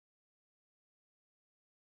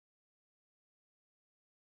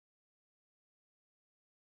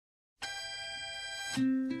Good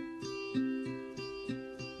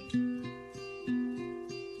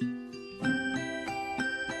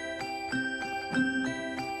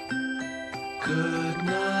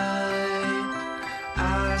night,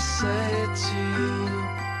 I say to you,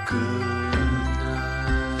 good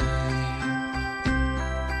night.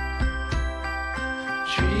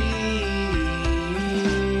 Dream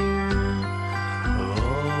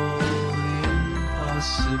all the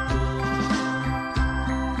impossible.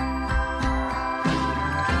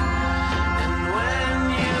 And when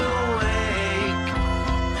you wake,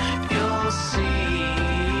 you'll see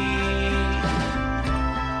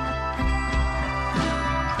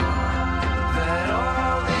that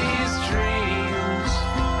all these dreams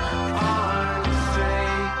aren't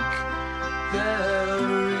fake, they're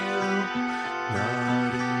real,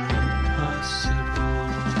 not impossible.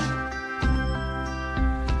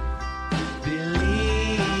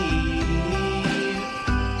 Believe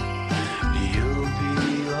you'll be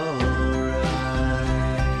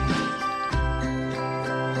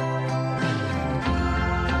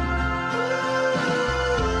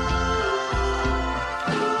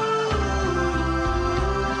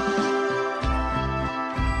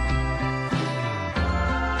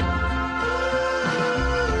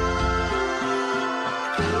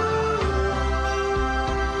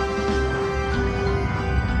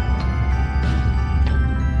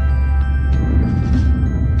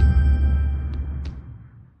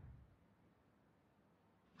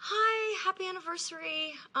Hi, happy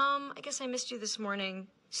anniversary. I guess I missed you this morning.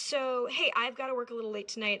 So, hey, I've got to work a little late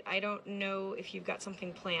tonight. I don't know if you've got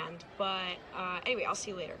something planned, but anyway, I'll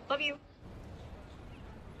see you later. Love you.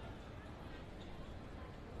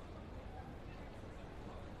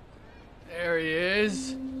 There he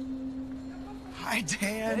is. Hi,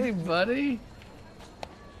 Dan. Hey, buddy.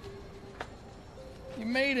 You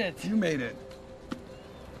made it. You made it.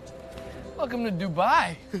 Welcome to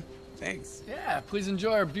Dubai. Thanks. Yeah, please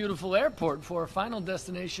enjoy our beautiful airport for our final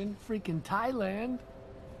destination, freaking Thailand.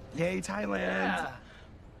 Yay, Thailand. Yeah.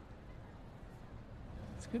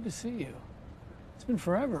 It's good to see you. It's been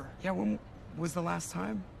forever. Yeah, when was the last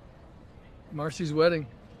time? Marcy's wedding.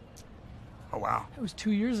 Oh, wow. That was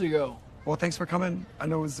 2 years ago. Well, thanks for coming. I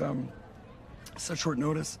know it was such short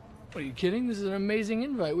notice. What, are you kidding? This is an amazing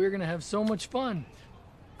invite. We're gonna have so much fun.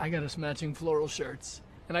 I got us matching floral shirts.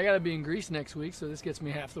 And I gotta be in Greece next week, so this gets me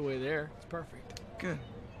half the way there. It's perfect. Good.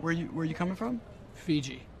 Where you coming from?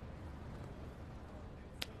 Fiji.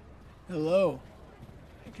 Hello.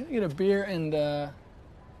 Can I get a beer and, Oh,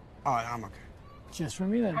 I'm okay. just for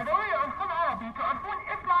me then?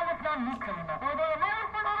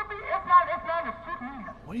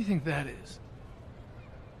 What do you think that is?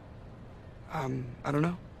 I don't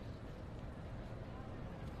know.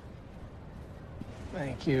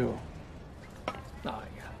 Thank you. No, I got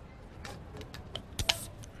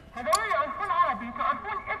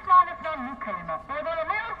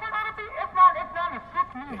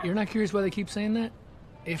it. You're not curious why they keep saying that?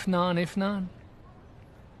 If non.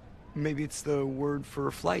 Maybe it's the word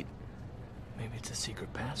for flight. Maybe it's a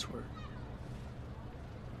secret password.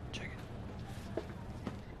 Check it.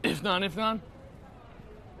 If non. If non.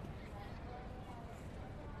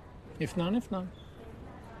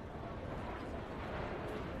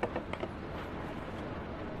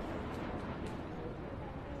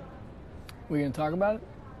 We gonna talk about it?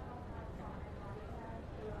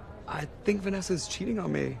 I think Vanessa's cheating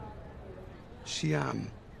on me. She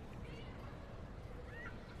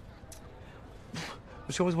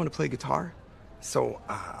always wanted to play guitar, so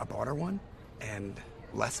I bought her one, and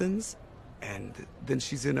lessons, and then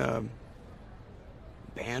she's in a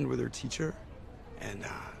band with her teacher, and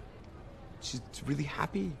she's really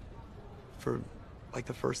happy for like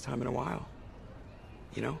the first time in a while,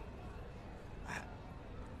 you know? I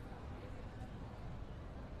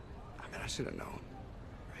mean, I should have known,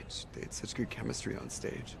 right? They had such good chemistry on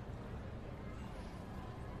stage.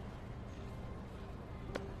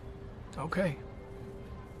 Okay.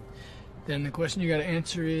 Then the question you gotta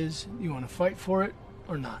answer is, you wanna fight for it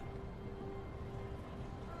or not?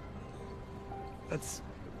 That's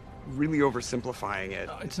really oversimplifying it.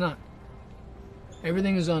 No, it's not.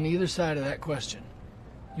 Everything is on either side of that question.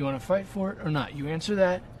 You wanna fight for it or not? You answer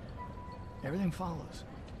that, everything follows.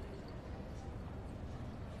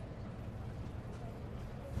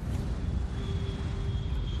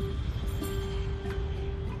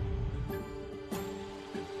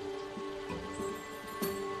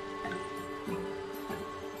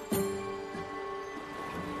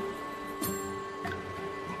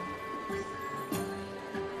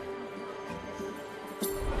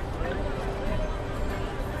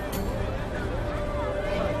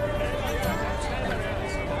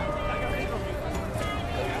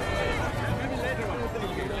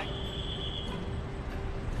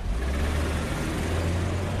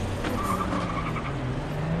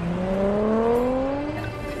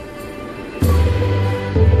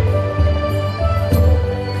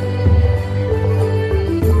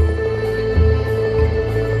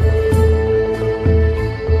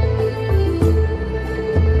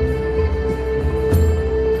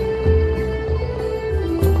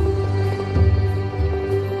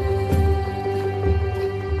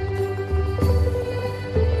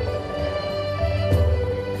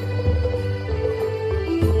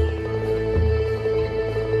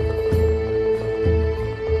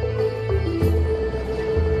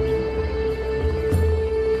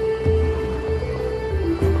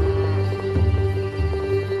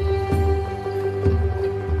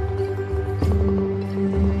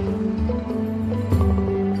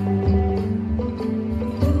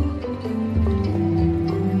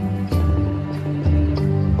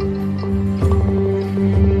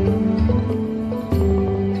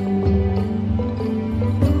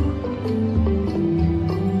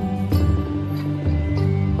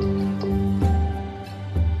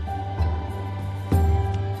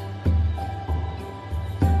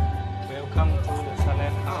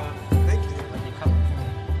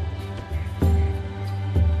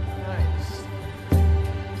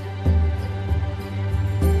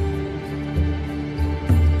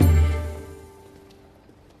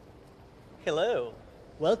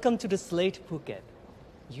 Welcome to the Slate Phuket.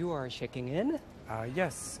 You are checking in?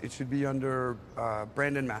 Yes, it should be under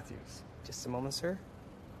Brandon Matthews. Just a moment, sir.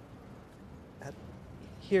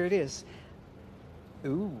 Here it is.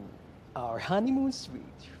 Ooh, our honeymoon suite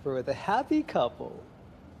for the happy couple.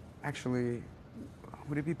 Actually,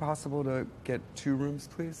 would it be possible to get 2 rooms,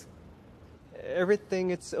 please?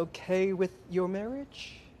 Everything is okay with your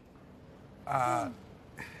marriage? Yeah,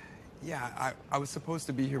 I was supposed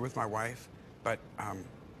to be here with my wife, but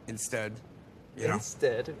instead, you know.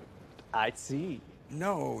 Instead, I see.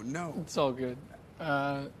 No. It's all good.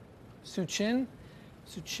 Suchin,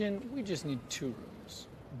 we just need 2 rooms.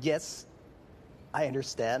 Yes, I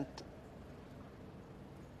understand.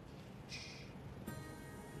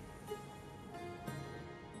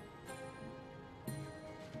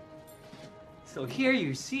 So here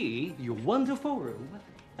you see your wonderful room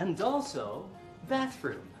and also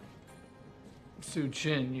bathroom.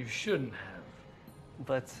 Suchin, you shouldn't have.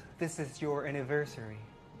 But this is your anniversary.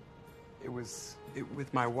 It was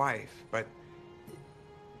with my wife, but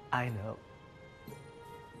I know.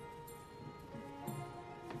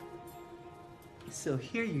 So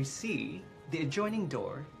here you see the adjoining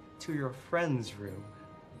door to your friend's room.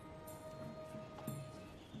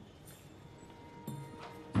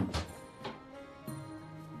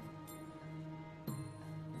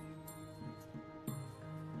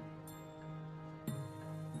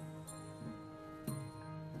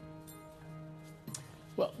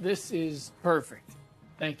 Well, this is perfect.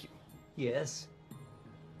 Thank you. Yes.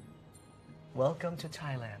 Welcome to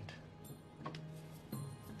Thailand.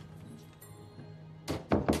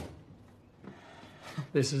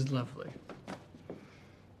 This is lovely.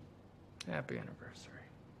 Happy anniversary.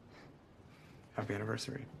 happy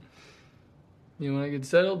anniversary. You want to get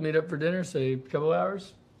settled, meet up for dinner, say a couple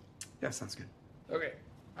hours? Yeah, sounds good. Okay.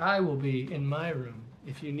 I will be in my room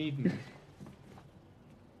if you need me.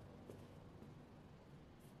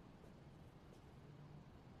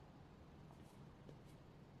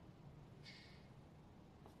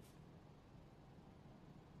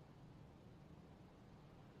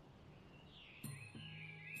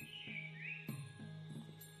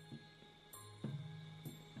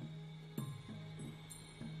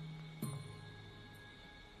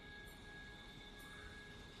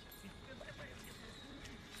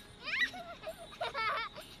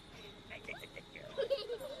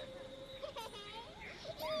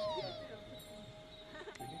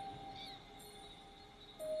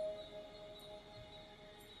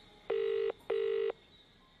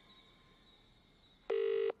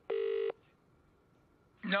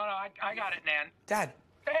 No, I got it, Nan. Dad.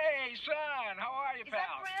 Hey, son, how are you, Is that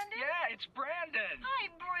pal? Brandon? Yeah, it's Brandon. Hi,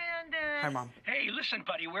 Brandon. Hi, Mom. Hey, listen,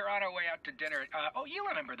 buddy, we're on our way out to dinner. Oh, you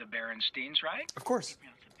remember the Berensteins, right? Of course.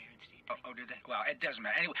 Oh, did they? Well, it doesn't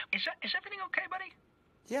matter. Anyway, is everything okay, buddy?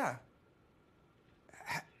 Yeah.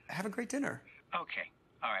 Have a great dinner. Okay.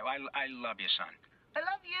 All right. Well, I love you, son. I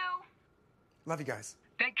love you. Love you guys.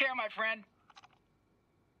 Take care, my friend.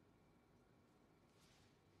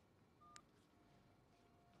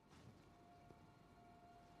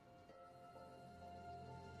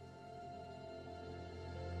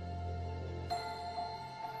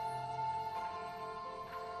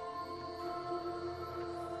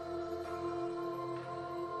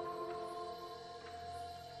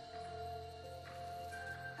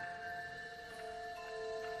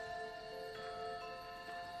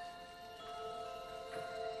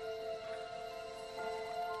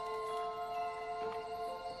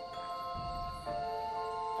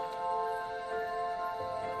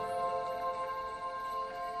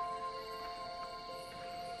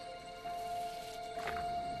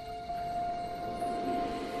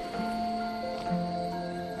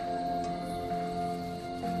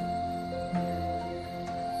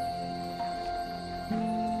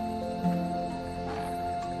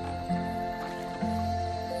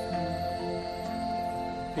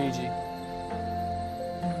 PG.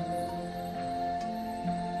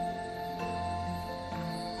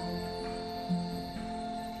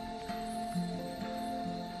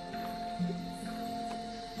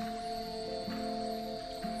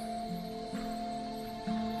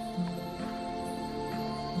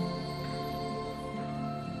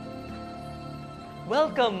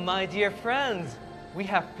 Welcome, my dear friends. We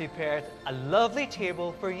have prepared a lovely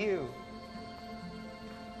table for you.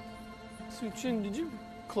 Suchin, did you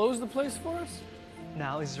close the place for us?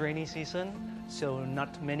 Now is rainy season, so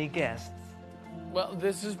not many guests. Well,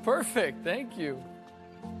 this is perfect. Thank you.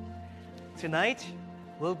 Tonight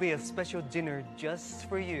will be a special dinner just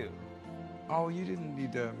for you. Oh, you didn't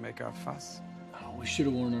need to make a fuss. Oh, we should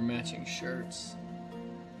have worn our matching shirts.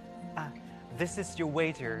 This is your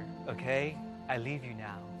waiter, okay? I leave you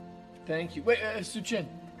now. Thank you. Wait, Suchen,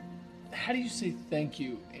 how do you say thank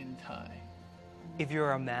you in Thai? If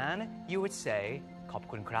you're a man, you would say, ขอบ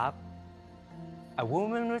คุณครับ. A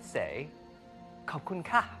woman would say, ขอบคุณ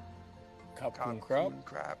ค่ะ. Kapkun krab.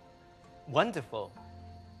 Crap. Wonderful.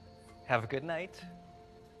 Have a good night.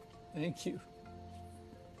 Thank you.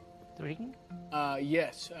 Drink?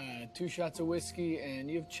 Yes, 2 shots of whiskey, and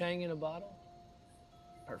you have Chang in a bottle?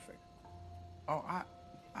 Perfect. Oh, I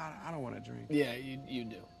don't want to drink. Yeah, you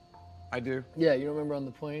do. I do. Yeah, you remember on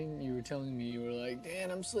the plane, you were telling me, you were like, Dan,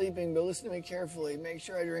 I'm sleeping, but listen to me carefully. Make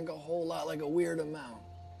sure I drink a whole lot, like a weird amount.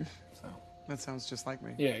 So. That sounds just like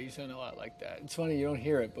me. Yeah, you sound a lot like that. It's funny, you don't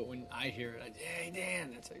hear it, but when I hear it, hey,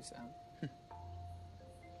 Dan, that's how you sound.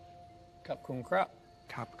 Kapkun krap.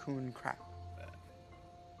 Kapkun crap.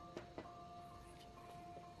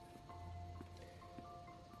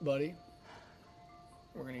 Buddy,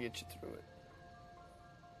 we're going to get you through it.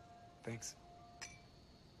 Thanks.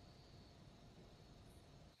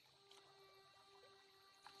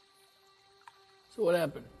 So what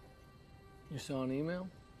happened? You saw an email?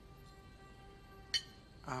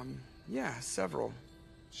 Yeah, several.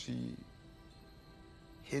 She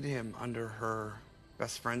hid him under her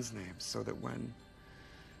best friend's name so that when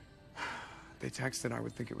they texted, I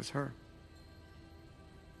would think it was her.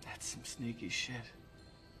 That's some sneaky shit.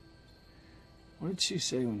 What did she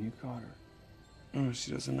say when you caught her? Oh,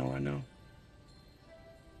 she doesn't know I know.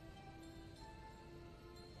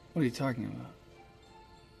 What are you talking about?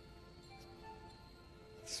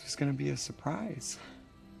 This was gonna be a surprise.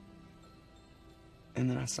 And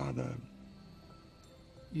then I saw the...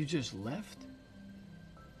 You just left?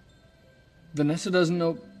 Vanessa doesn't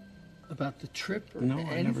know about the trip or No,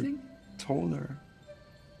 anything? I never told her.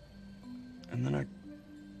 And then I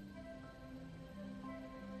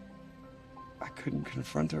couldn't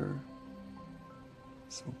confront her.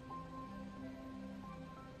 So...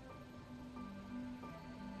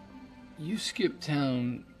 You skipped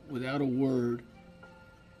town without a word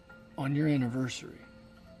on your anniversary.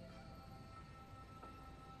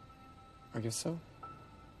 I guess so.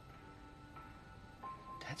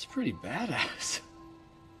 That's pretty badass.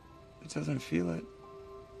 It doesn't feel it.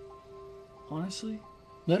 Honestly,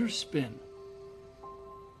 let her spin.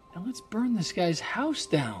 Now let's burn this guy's house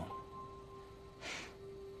down.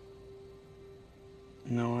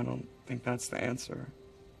 No, I don't think that's the answer.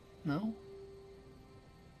 No?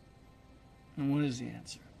 And what is the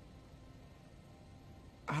answer?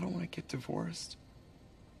 I don't want to get divorced.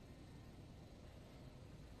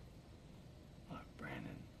 Look,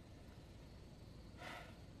 Brandon.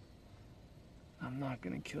 I'm not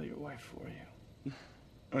gonna kill your wife for you.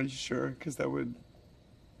 Are you sure? Because that would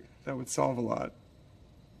solve a lot.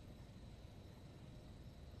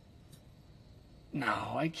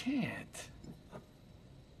 No, I can't.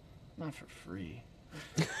 Not for free.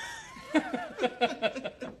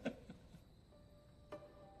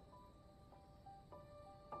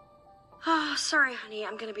 Sorry, honey,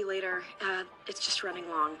 I'm gonna be later. It's just running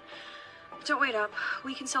long. Don't wait up.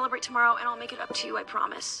 We can celebrate tomorrow, and I'll make it up to you, I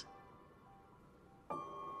promise.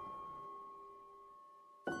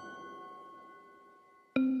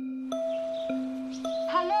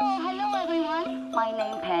 Hello everyone. My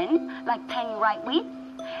name Pen, like pen right with.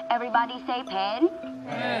 Everybody say pen.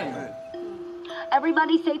 Pen.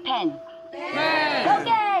 Everybody say pen. Pen.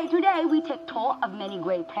 Okay, today we take tour of many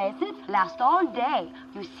great places. Last all day,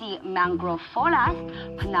 you see mangrove forest,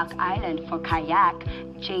 Panak Island for kayak,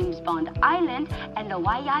 James Bond Island, and the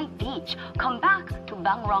Waiai Beach. Come back to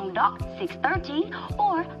Bangrong Dock 6:30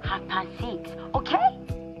 or 6:30. Okay?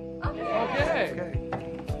 Okay. Oh. Hey there.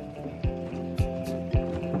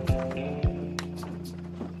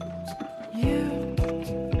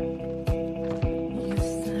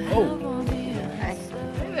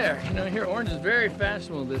 You know, here orange is very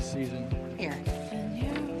fashionable this season. Here.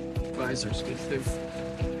 Visors good too.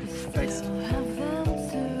 Thanks.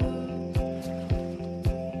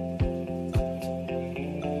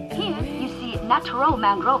 Here you see natural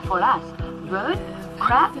mangrove forest. Bird,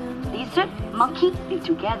 crab, lizard, monkey live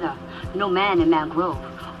together. No man in mangrove.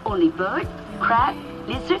 Only bird, crab,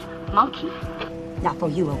 lizard, monkey. Not for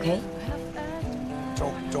you, okay?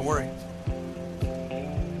 Don't worry.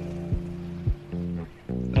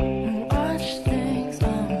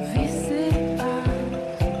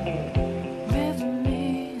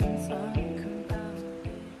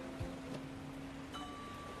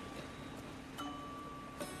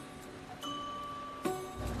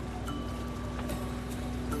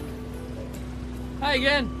 Hi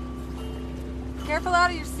again. Careful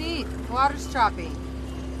out of your seat. Water's choppy.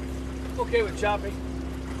 Okay with choppy.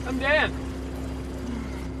 I'm Dan.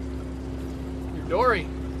 You're Dory.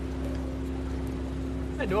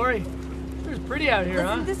 Hi, Dory. It's pretty out here,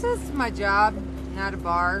 Listen, huh? this is my job, not a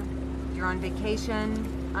bar. You're on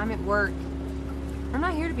vacation. I'm at work. I'm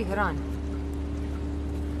not here to be hit on.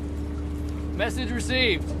 Message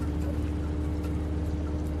received.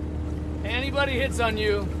 Anybody hits on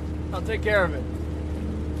you, I'll take care of it.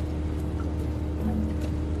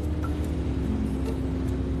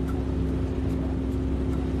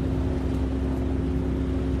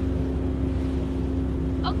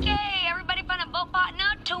 Okay, everybody find a boat partner,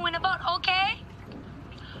 2 in a boat, okay?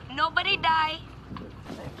 Nobody die.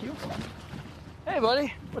 Thank you. Hey,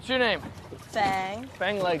 buddy. What's your name? Fang.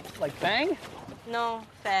 Fang like Fang? No,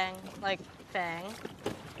 Fang. Like Fang.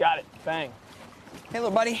 Got it. Fang. Hey,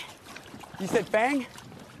 little buddy. You said Fang?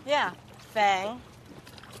 Yeah, Fang.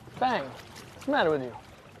 Fang. What's the matter with you?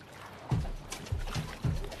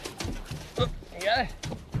 You got it?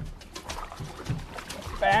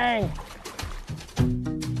 Fang.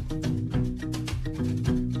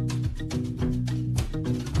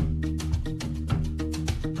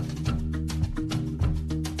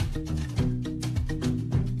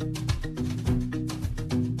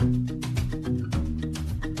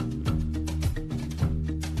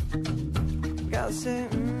 Gotta say,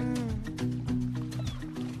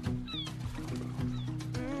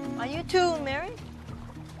 Are you two married?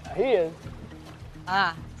 He is.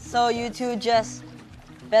 Ah, so you two just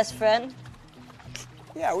best friend?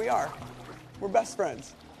 Yeah, we are. We're best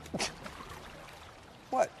friends.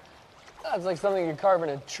 What? That's like something you carve in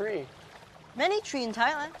a tree. Many tree in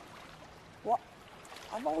Thailand. What?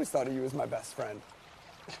 I've always thought of you as my best friend.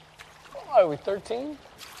 Oh, are we 13?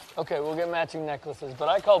 Okay, we'll get matching necklaces, but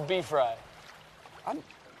I call B-Fry.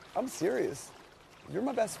 I'm serious. You're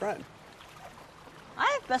my best friend. I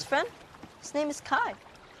have best friend. His name is Kai. If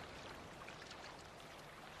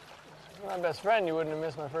you were my best friend, you wouldn't have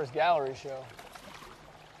missed my first gallery show.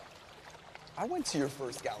 I went to your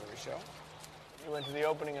first gallery show. You went to the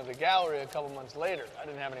opening of the gallery a couple months later. I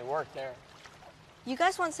didn't have any work there. You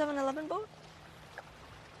guys want 7-Eleven boat?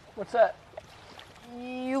 What's that?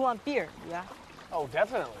 You want beer, yeah? Oh,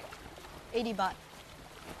 definitely. 80 baht.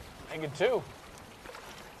 Make it two.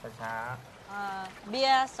 เบีย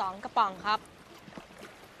ร์2 กระป๋องครับ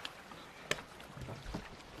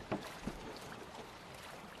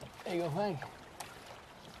There you go, Fang.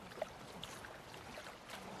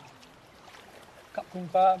 Cup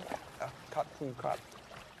and Bob. Cut food cut.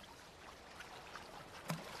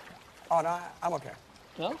 Oh no, I'm okay.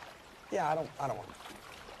 No? Yeah, I don't want it.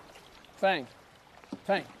 Fang.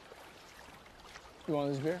 Fang. You want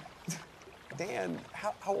this beer? Dan,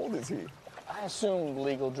 how old is he? I assume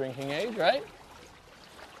legal drinking age, right?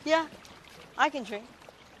 Yeah, I can drink.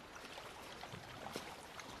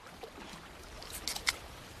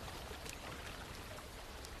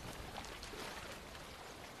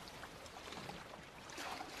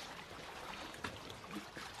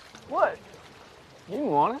 What? You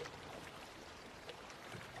didn't want it?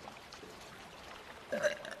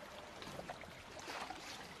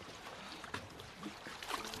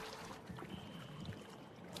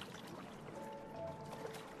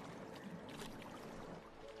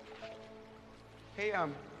 Hey,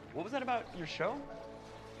 what was that about your show?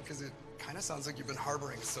 Because it kind of sounds like you've been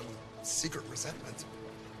harboring some secret resentment.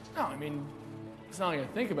 No, I mean, it's not like I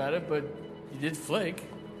think about it, but you did flake.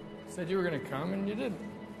 Said you were gonna come, and you didn't.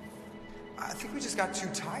 I think we just got too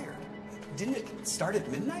tired. Didn't it start at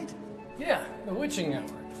midnight? Yeah, the witching hour.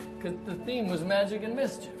 Because the theme was magic and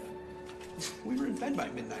mischief. We were in bed by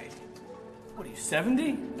midnight. What are you,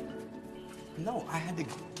 70? No, I had to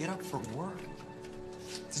get up for work.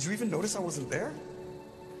 Did you even notice I wasn't there?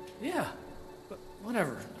 Yeah, but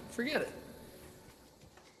whatever. Forget it.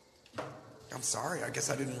 I'm sorry. I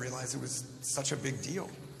guess I didn't realize it was such a big deal.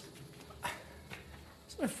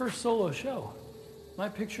 It's my first solo show. My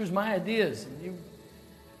pictures, my ideas. And you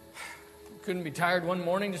couldn't be tired one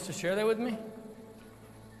morning just to share that with me?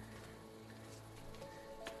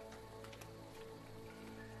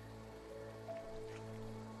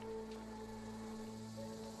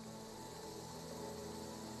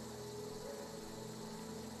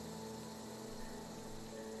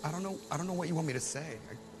 I don't know what you want me to say.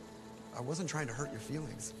 I wasn't trying to hurt your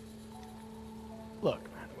feelings. Look,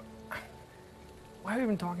 man, why are we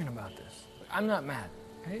even talking about this? I'm not mad,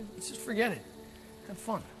 okay? Let's just forget it. Have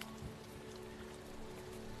fun.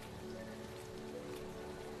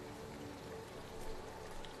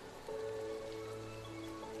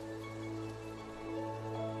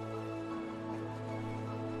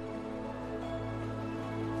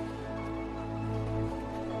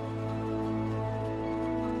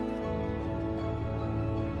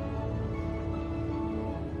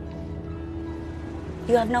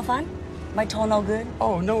 You have no fun? My tone no good?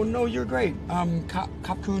 Oh, no, you're great.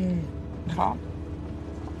 Kapkun Krab?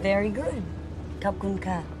 Very good. Khop kun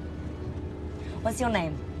ka. What's your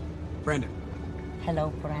name? Brandon. Hello,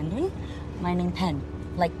 Brandon. My name Pen.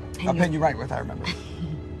 Like Pen. I'll pen you right with, I remember.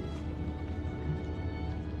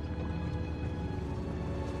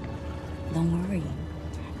 Don't worry.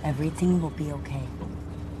 Everything will be okay.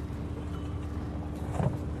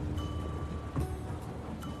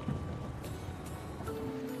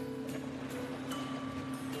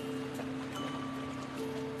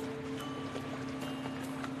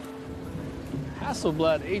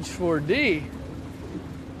 Hasselblad H4D.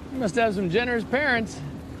 You must have some generous parents.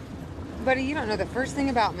 Buddy, you don't know the first thing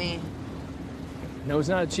about me. No, it's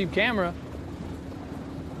not a cheap camera.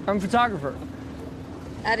 I'm a photographer.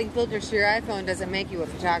 Adding filters to your iPhone doesn't make you a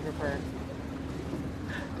photographer.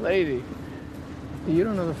 Lady, you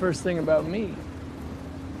don't know the first thing about me.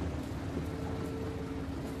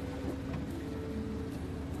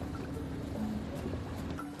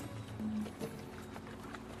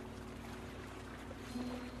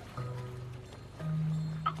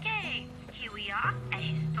 Okay, here we are at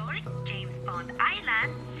historic James Bond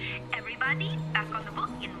Island. Everybody back on the boat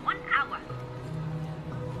in 1 hour.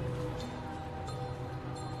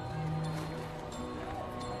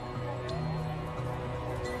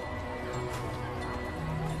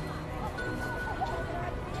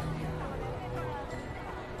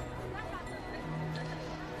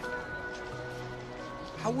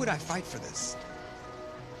 How would I fight for this?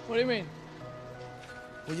 What do you mean?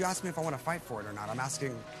 Well, you asked me if I want to fight for it or not. I'm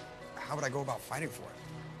asking, how would I go about fighting for it?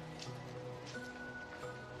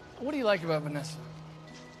 What do you like about Vanessa?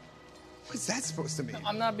 What's that supposed to mean?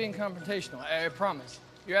 I'm not being confrontational, I promise.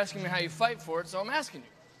 You're asking me how you fight for it, so I'm asking you.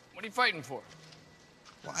 What are you fighting for?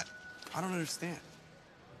 Well, I don't understand.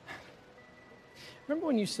 Remember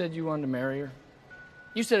when you said you wanted to marry her?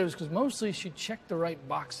 You said it was because mostly she checked the right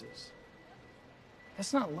boxes.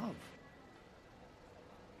 That's not love.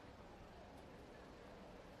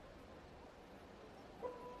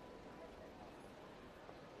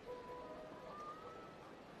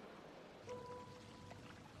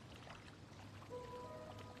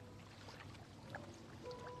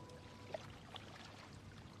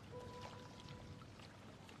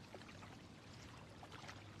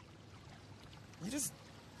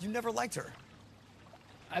 You never liked her.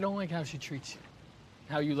 I don't like how she treats you,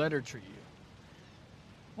 how you let her treat you.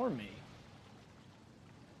 Or me.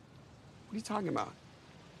 What are you talking about?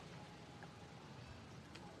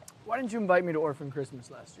 Why didn't you invite me to Orphan Christmas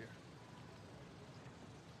last year?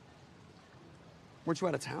 Weren't you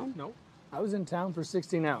out of town? No. I was in town for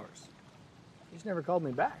 16 hours. You just never called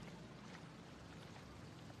me back.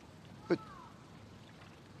 But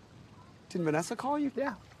didn't Vanessa call you?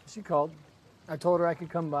 Yeah, she called. I told her I could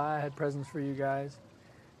come by. I had presents for you guys.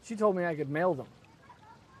 She told me I could mail them.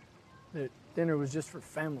 That dinner was just for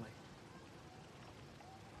family.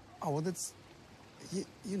 Oh, well, that's,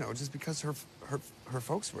 you know, just because her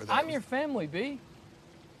folks were there. I'm your family, B.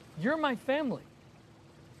 You're my family.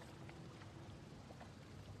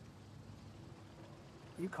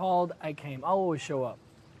 You called, I came. I'll always show up.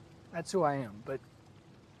 That's who I am, but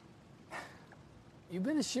you've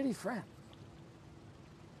been a shitty friend.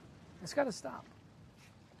 It's got to stop.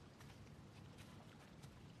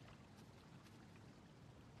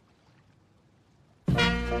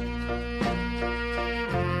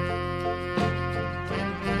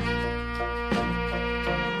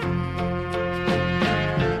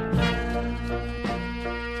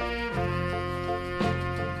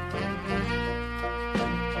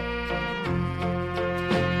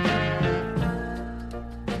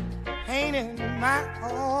 Pain in my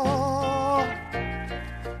heart,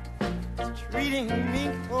 treating me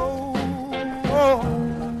cold.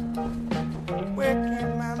 Where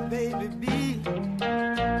can my baby be?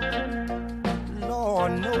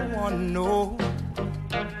 Lord, no one knows.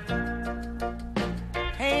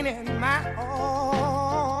 Pain in my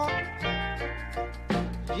heart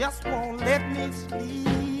just won't let me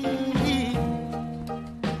sleep.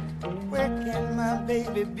 Where can my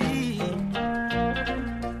baby be?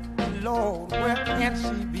 Lord, where can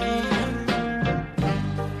she be? And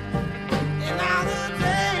now the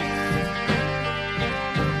day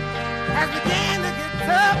has began to get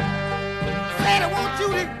tough. Said I want you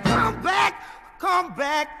to come back, come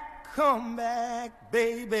back, come back,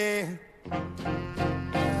 baby. I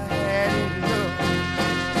had enough.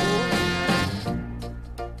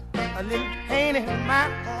 Oh, a little pain in my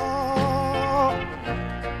heart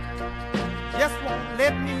just won't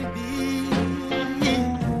let me be.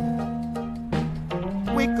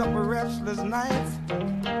 Wake up restless nights,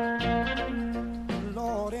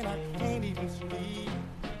 Lord, and I can't even sleep.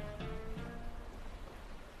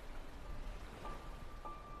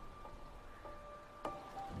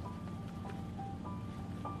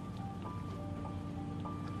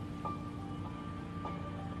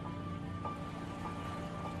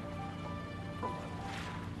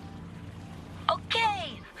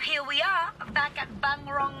 Bang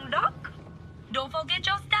Rong Doc. Don't forget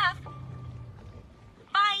your stuff.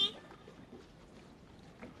 Bye.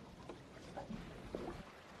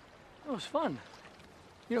 It was fun.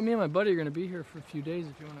 You know, me and my buddy are going to be here for a few days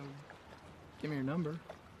if you want to give me your number.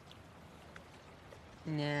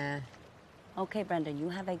 Nah. Okay, Brandon, you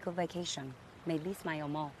have a good vacation. Maybe smile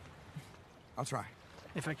more. I'll try.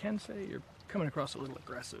 If I can say, you're coming across a little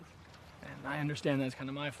aggressive. And I understand that's kind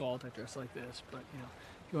of my fault. I dress like this. But, you know,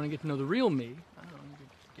 if you want to get to know the real me, I don't know, you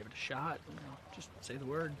could give it a shot. You know, just say the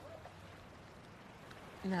word.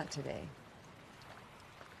 Not today.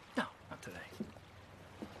 No, not today.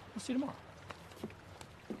 I'll see you tomorrow.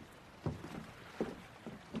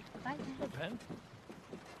 Bye. Hey, Pen.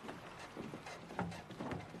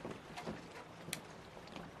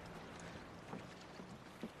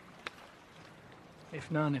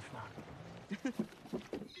 If none, if none.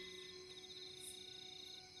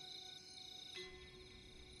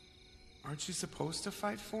 Aren't you supposed to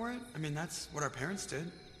fight for it? I mean, that's what our parents did.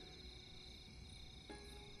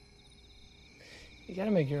 You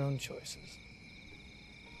gotta make your own choices.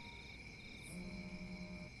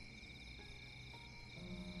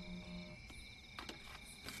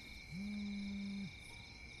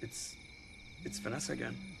 It's Vanessa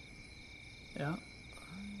again. Yeah?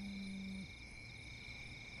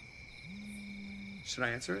 Should I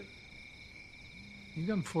answer it? You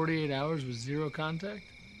come 48 hours with zero contact?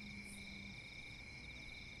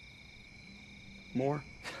 More?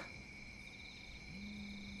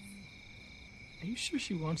 Are you sure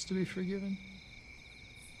she wants to be forgiven?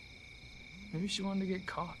 Maybe she wanted to get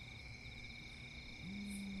caught.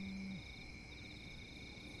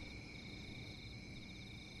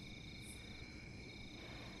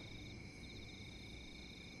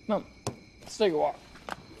 Mom, let's take a walk.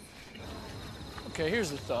 Okay,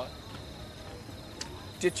 here's the thought.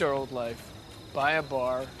 Ditch our old life, buy a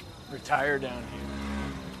bar, retire down here.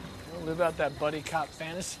 You know, live out that buddy cop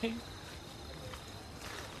fantasy.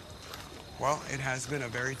 Well, it has been a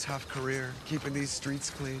very tough career, keeping these streets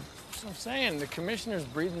clean. That's what I'm saying. The commissioner's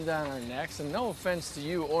breathing down our necks, and no offense to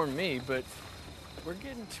you or me, but we're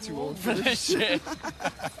getting too old for this shit.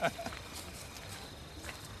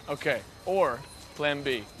 Okay, or plan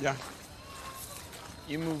B. Yeah.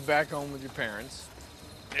 You move back home with your parents.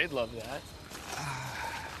 They'd love that.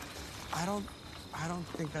 I don't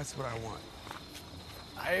think that's what I want.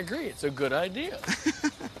 I agree. It's a good idea.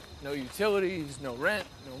 No utilities, no rent,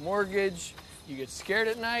 no mortgage. You get scared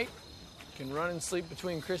at night. You can run and sleep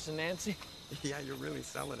between Chris and Nancy. Yeah, you're really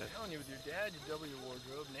selling it. I'm telling you, with your dad, you double your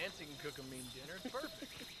wardrobe. Nancy can cook a mean dinner. It's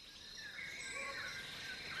perfect.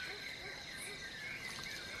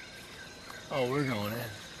 Oh, we're going in.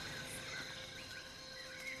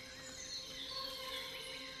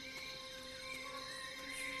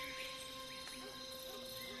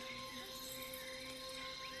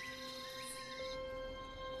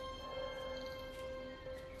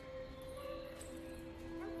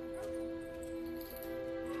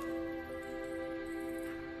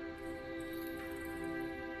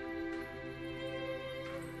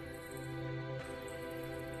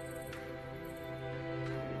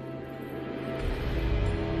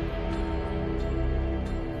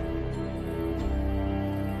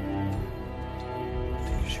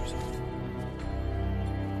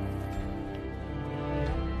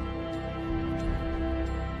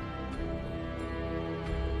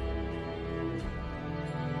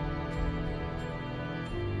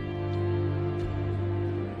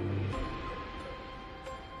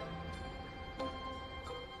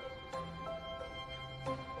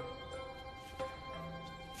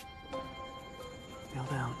 Kneel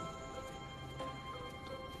down.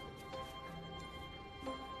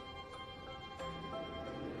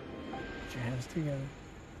 Put your hands together.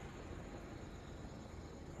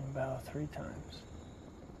 And bow 3 times.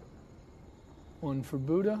 1 for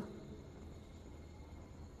Buddha.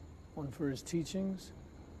 1 for his teachings.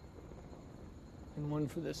 And 1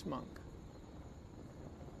 for this monk.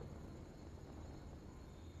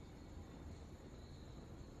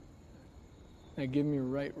 Now give me your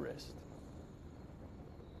right wrist.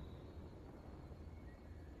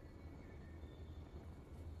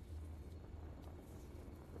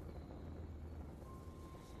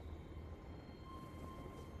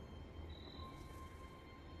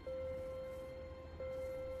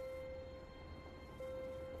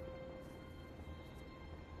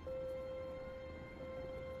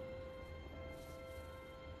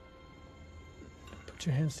 Put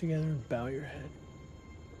your hands together and bow your head.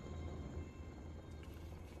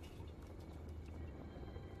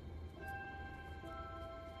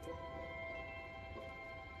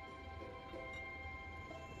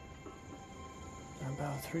 Now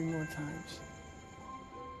bow 3 more times.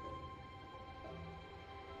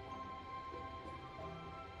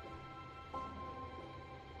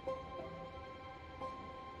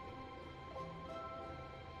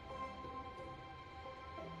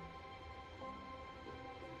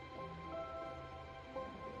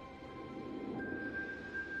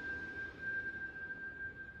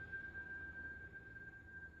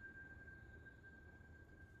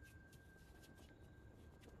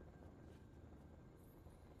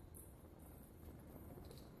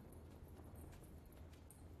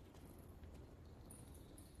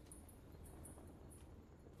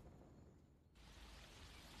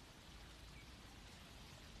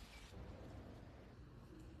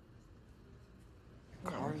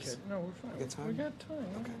 please. No, we're fine. We got time? We got time.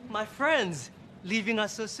 Okay. My friends, leaving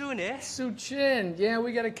us so soon, eh? Suchin, yeah,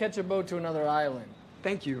 we gotta catch a boat to another island.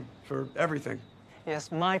 Thank you for everything.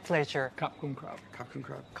 Yes, my pleasure. Kapkun Krab. Kapkun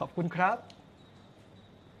Krab. Kapkun Krab.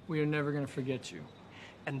 We are never gonna forget you.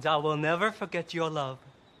 And I will never forget your love.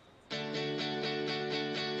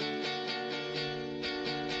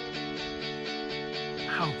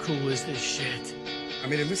 How cool is this shit? I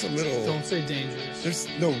mean, it looks a little... Don't say dangerous. There's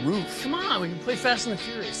no roof. Come on, we can play Fast and the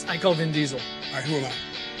Furious. I call Vin Diesel. All right, who am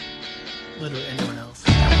I? Literally anyone else.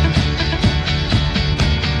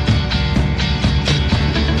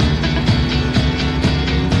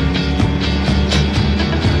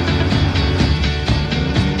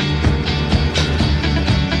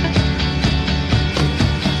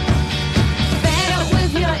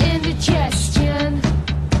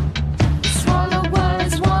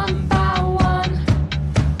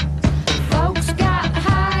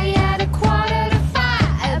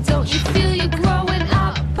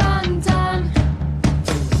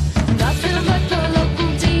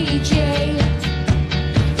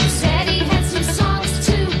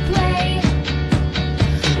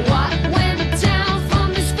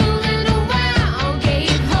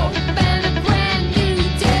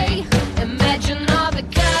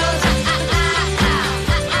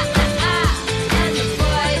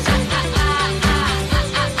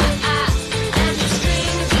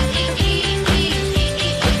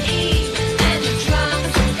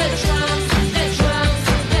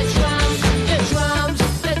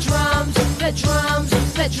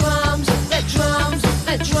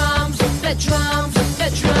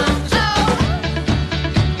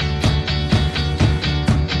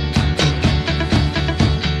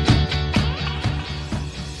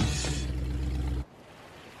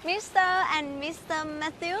 Mr. and Mr.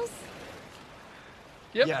 Matthews?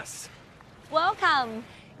 Yep. Yes. Welcome.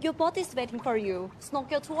 Your boat is waiting for you.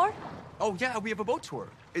 Snorkel tour? Oh, yeah, we have a boat tour.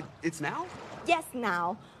 It's now? Yes,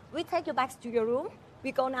 now. We take you back to your room.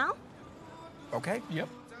 We go now? Okay. Yep.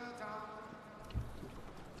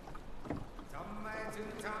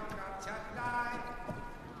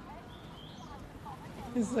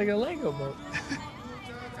 It's like a Lego boat.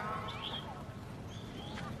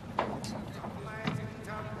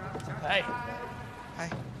 Hey. Hi.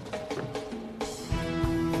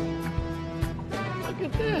 Look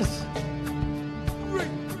at this.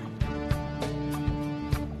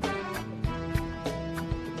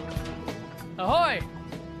 Ahoy!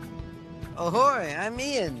 Ahoy, I'm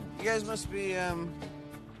Ian. You guys must be,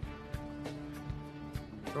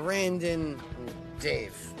 Brandon and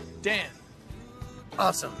Dave. Dan.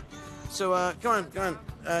 Awesome. So, come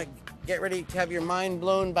on. Get ready to have your mind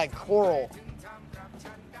blown by coral.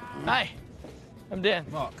 Hi. I'm Dan.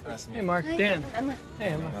 Mark. Nice to meet you. Hey, Mark. Hi, Dan. Emma. Hey,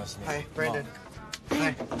 Emma. Nice to meet you. Hi, Brandon.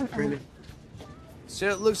 Hi. Brandon. So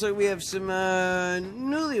it looks like we have some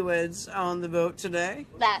newlyweds on the boat today.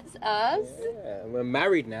 That's us. Yeah, we're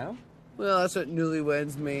married now. Well, that's what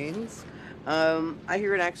newlyweds means. I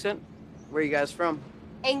hear an accent. Where are you guys from?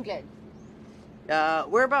 England.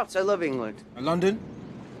 Whereabouts? I love England. London?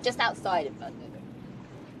 Just outside of London.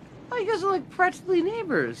 Oh, you guys are like practically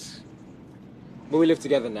neighbors. But we live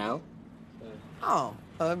together now. Oh,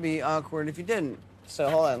 that'd be awkward if you didn't. So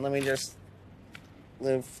hold on, let me just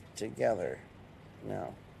live together.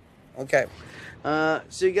 No. Okay.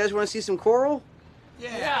 So you guys want to see some coral?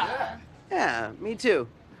 Yeah. Yeah, me too.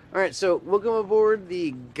 All right, so welcome aboard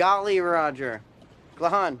the Golly Roger.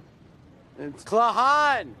 Glahan. It's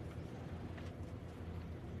Glahan!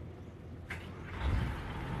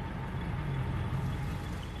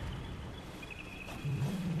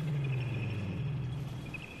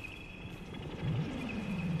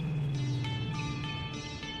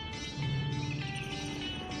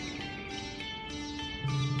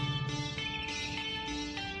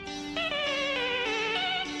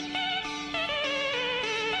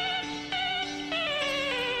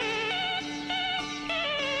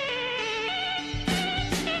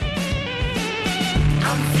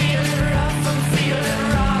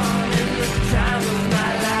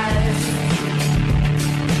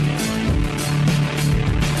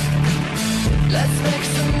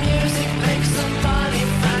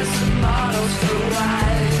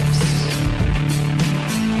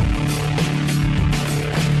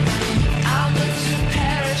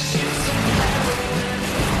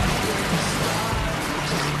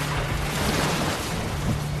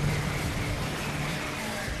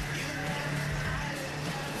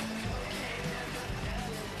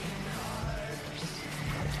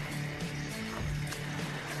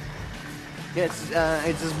 Yeah,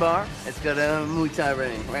 it's this bar. It's got a Muay Thai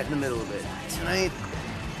ring right in the middle of it. Tonight,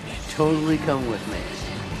 totally come with me.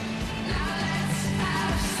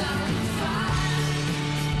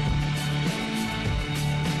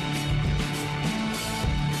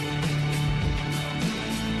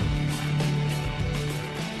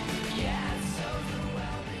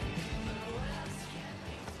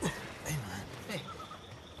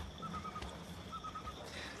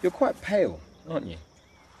 You're quite pale, aren't you?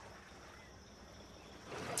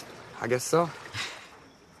 I guess so. Do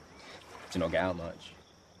you not get out much?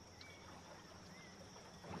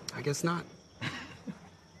 I guess not.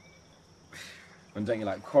 And don't you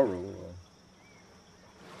like coral or...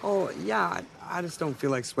 Oh, yeah, I just don't feel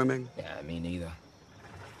like swimming. Yeah, me neither.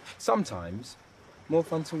 Sometimes, more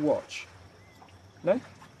fun to watch. No?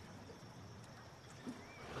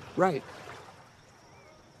 Right.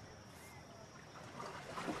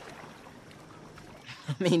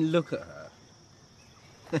 I mean, look at her.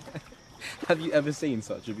 Have you ever seen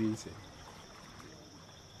such a beauty?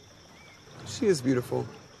 She is beautiful.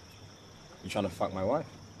 You trying to fuck my wife?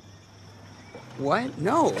 What?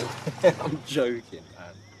 No. I'm joking,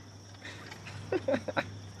 man.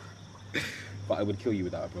 But I would kill you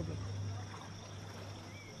without a problem.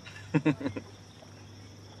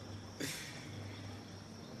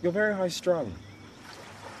 You're very high-strung.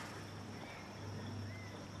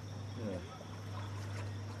 Yeah.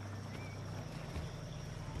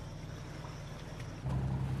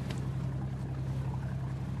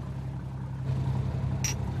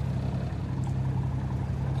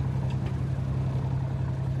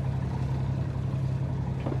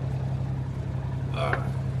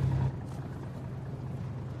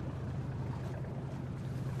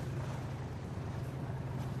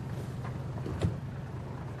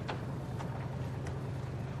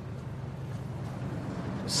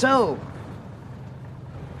 So,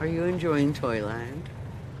 are you enjoying Toyland?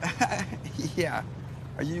 Yeah.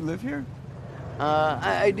 You live here?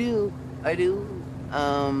 I do.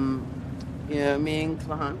 Yeah, me and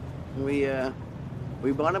Klahan,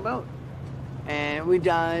 we bought a boat. And we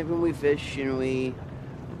dive and we fish and we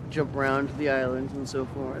jump around to the islands and so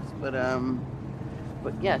forth. But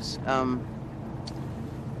yes,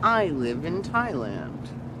 I live in Thailand.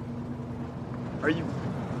 Are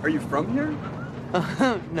you from here?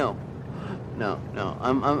 No.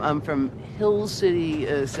 I'm from Hill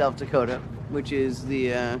City, South Dakota, which is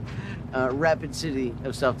the rapid city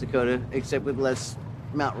of South Dakota, except with less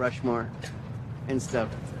Mount Rushmore and stuff.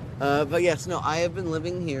 But yes, no, I have been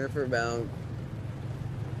living here for about,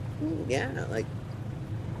 like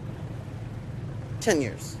 10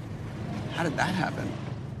 years. How did that happen?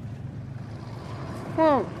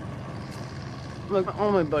 Well, look,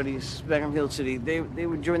 all my buddies back in Hill City, they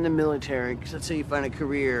would join the military because that's how you find a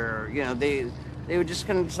career. Or, you know, they would just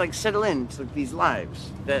kind of just like settle into these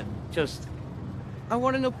lives that just I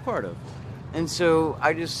want to no part of. And so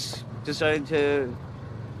I just decided to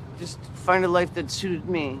just find a life that suited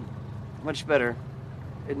me much better.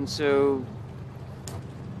 And so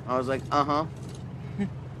I was like, uh-huh.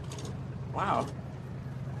 Wow.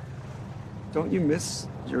 Don't you miss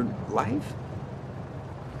your life?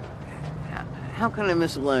 How can I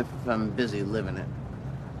miss a life if I'm busy living it?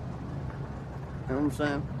 You know what I'm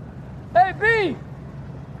saying? Hey, B!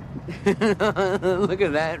 Look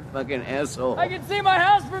at that fucking asshole. I can see my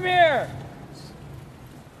house from here!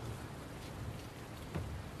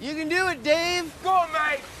 You can do it, Dave! Go on,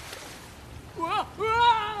 mate!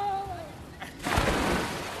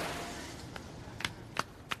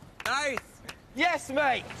 Nice! Yes,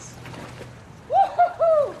 mate!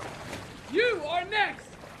 Woo-hoo-hoo! You are next!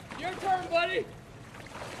 Your turn, buddy!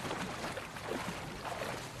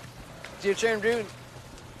 It's your turn, dude.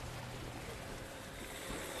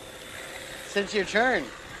 It's your turn.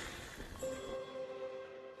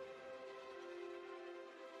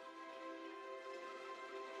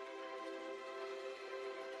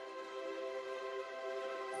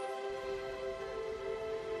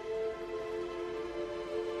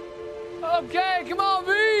 Okay, come on,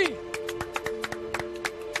 V!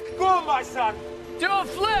 Go on, my son! Do a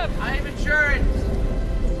flip! I have insurance.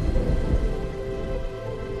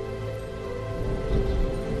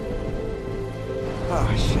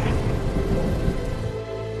 Oh, shit.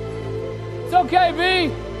 It's okay, B!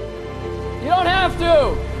 You don't have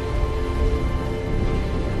to!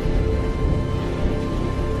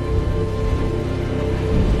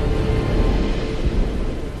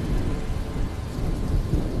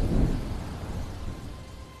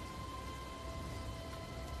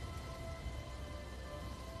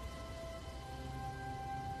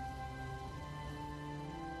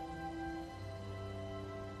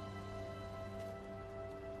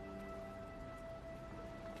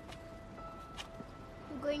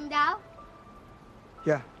 Going down?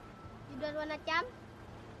 Yeah. You don't wanna jump?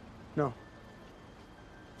 No.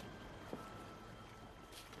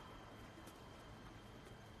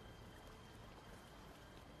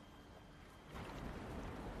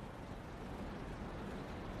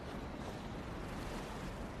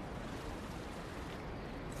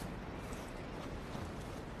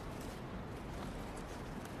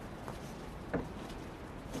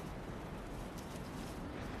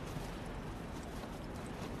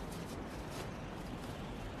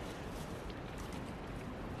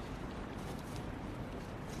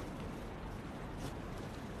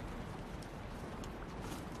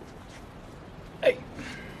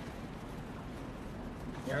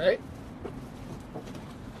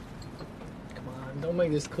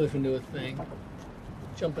 turning this cliff into a thing.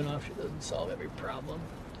 Jumping off it doesn't solve every problem.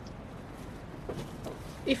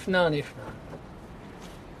 If none.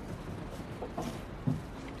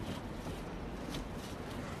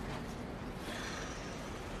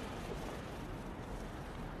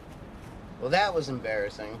 Well, that was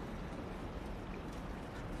embarrassing.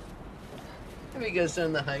 Have you guys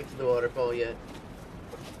done the hike to the waterfall yet?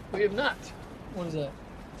 We have not. What is that?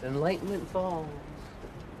 It's Enlightenment Falls.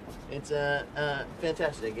 It's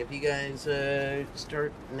fantastic. If you guys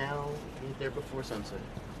start now, get there before sunset.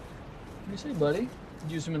 What do you say, buddy?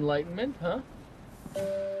 Do some enlightenment, huh?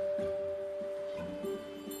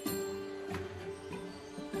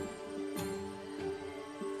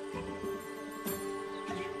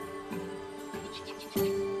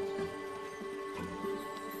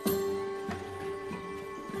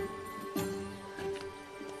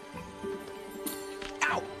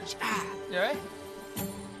 Ouch! Ah. You alright?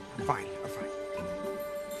 I'm fine.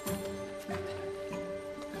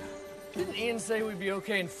 Didn't Ian say we'd be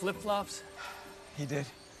okay in flip-flops? He did.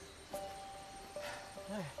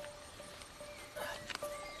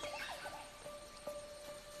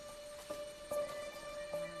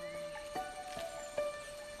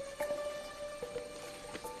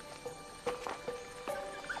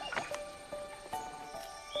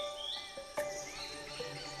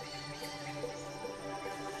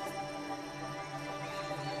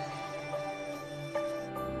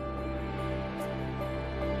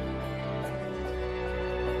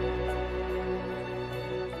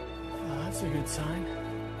 That's a good sign.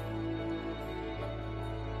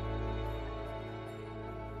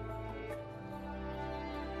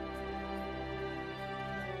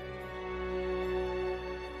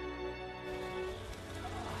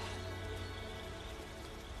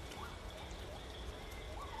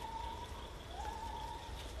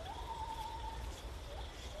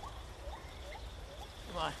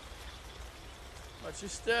 Come on. Watch your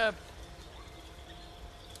step.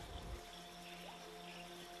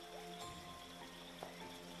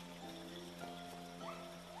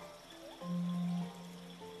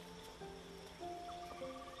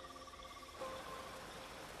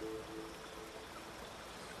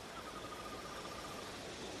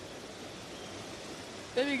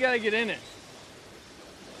 Maybe you gotta get in it.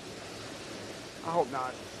 I hope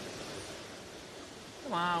not.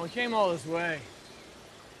 Come on, we came all this way.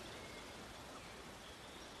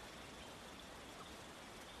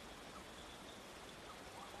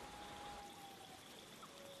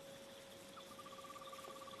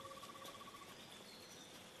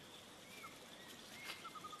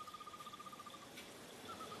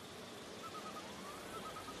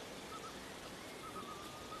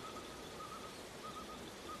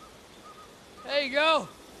 There you go.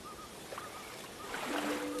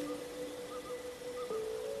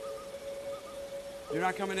 You're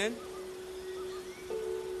not coming in?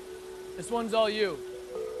 This one's all you.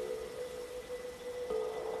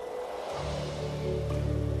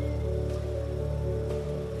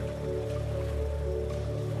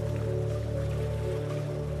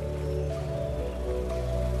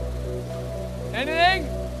 Anything?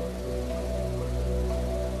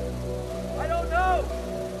 I don't know.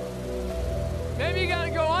 Maybe you gotta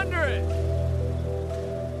go under it.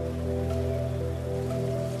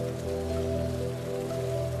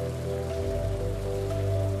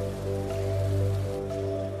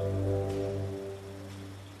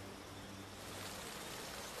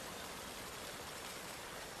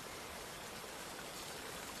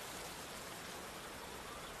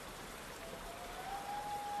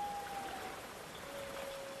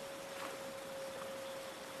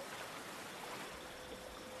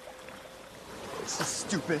 This is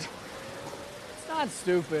stupid. It's not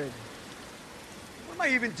stupid. What am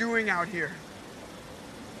I even doing out here?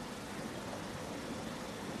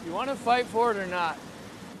 You want to fight for it or not?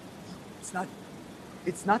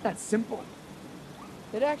 It's not that simple.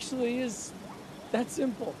 It actually is that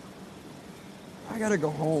simple. I gotta go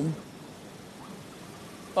home.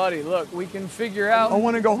 Buddy, look, we can figure out... I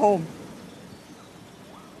want to go home.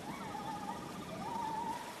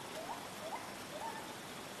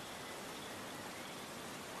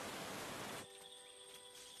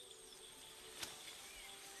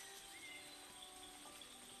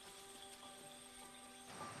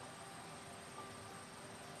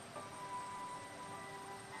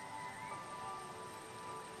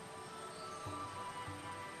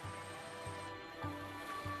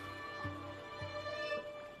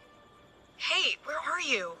 Hey, where are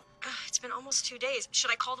you? It's been almost 2 days.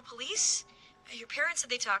 Should I call the police? Your parents said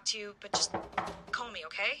they talked to you, but just call me,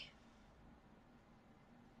 okay?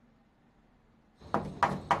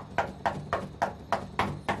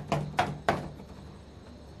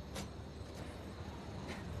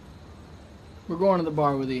 going to the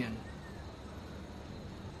bar with Ian?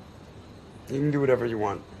 You can do whatever you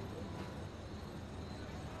want.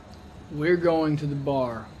 We're going to the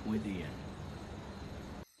bar with Ian.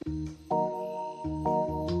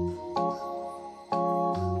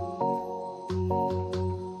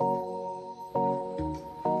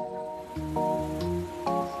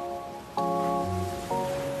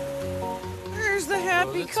 There's the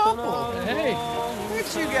happy couple. Hey.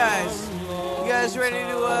 It's you guys. You guys ready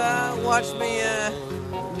to watch me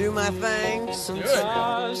do my thing?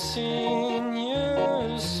 I've seen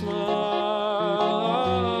you smile,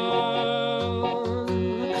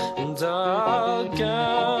 and I'll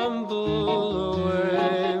gamble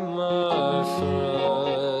away my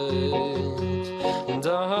fright, and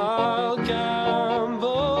I'll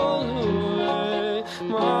gamble away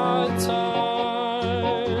my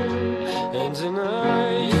time, and in a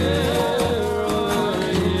year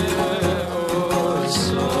or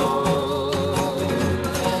so,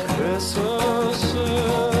 it's so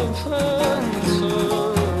simple to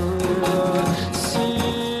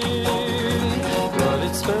see, but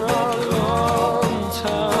it's been a long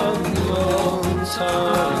time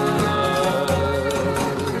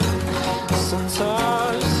since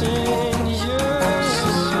I've seen you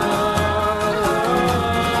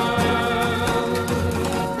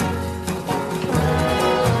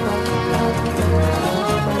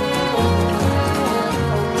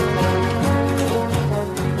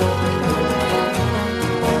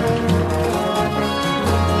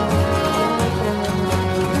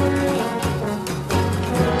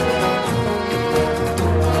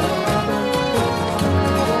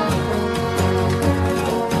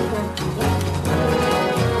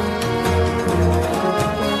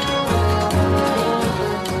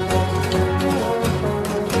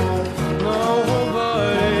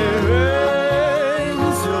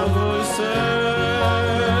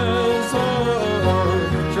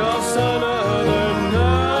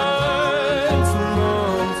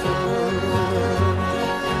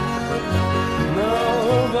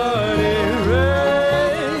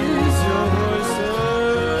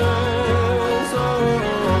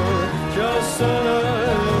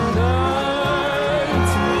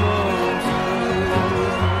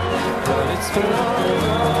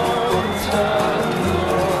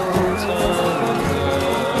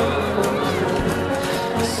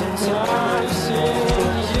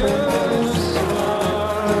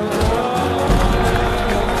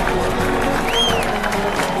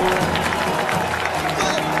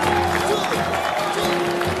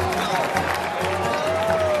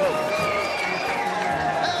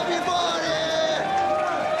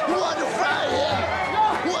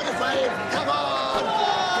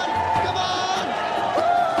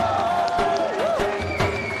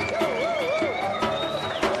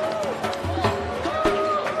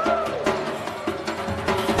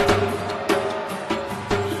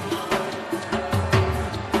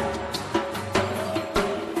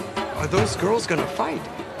Are those girls gonna fight?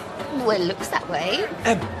 Well, it looks that way.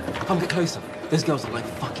 Come get closer. Those girls look like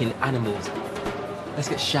fucking animals. Let's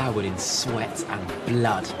get showered in sweat and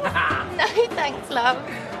blood. No, thanks, love.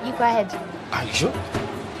 You go ahead. Are you sure?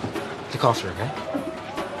 Look after her, okay?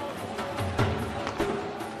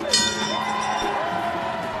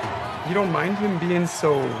 You don't mind him being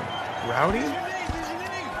so rowdy?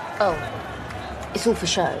 Oh, it's all for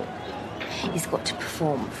show. He's got to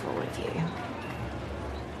perform for all of you.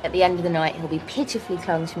 At the end of the night, he'll be pitifully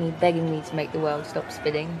clung to me, begging me to make the world stop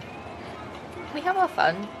spinning. We have our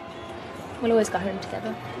fun. We'll always go home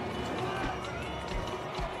together.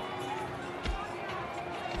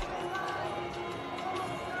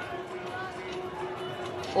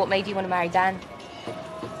 What made you want to marry Dan?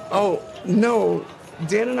 Oh, no.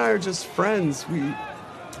 Dan and I are just friends.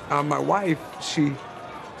 My wife, she...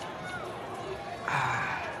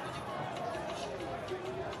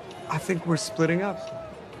 I think we're splitting up.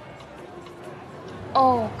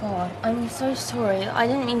 Oh, God, I'm so sorry. I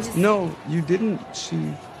didn't mean to... No, you didn't.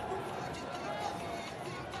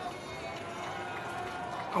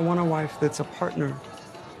 I want a wife that's a partner.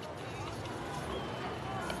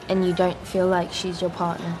 And you don't feel like she's your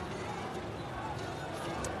partner?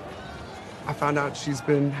 I found out she's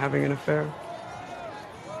been having an affair.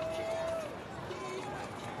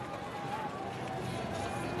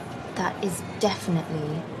 That is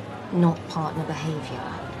definitely not partner behavior.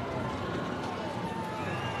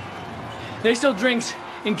 They sell drinks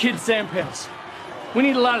in kids' sand pails. We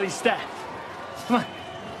need a lot of these staff. Come on.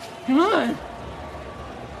 Come on.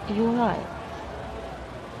 Are you all right?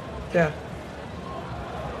 Yeah.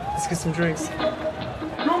 Let's get some drinks.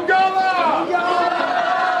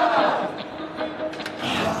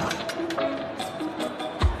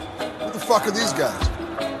 What the fuck are these guys?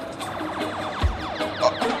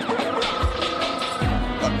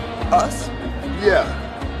 Us? Yeah.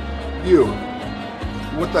 You.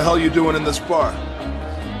 What the hell you doing in this bar?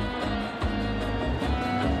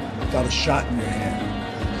 Got a shot in your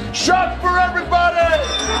hand. Shot for everybody!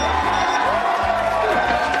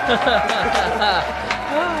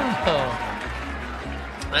 Oh.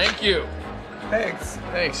 Thank you. Thanks.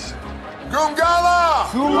 Thanks. Gungala!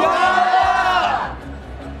 Gungala!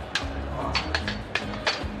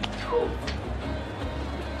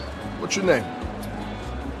 What's your name?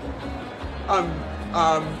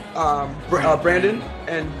 Brandon,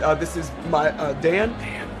 and this is my Dan.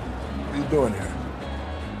 What are you doing here?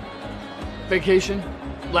 Vacation.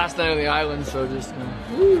 Last night on the island, so just.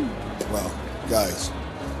 Woo. Well, guys,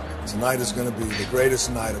 tonight is going to be the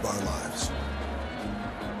greatest night of our lives.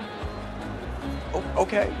 Oh,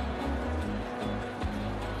 okay.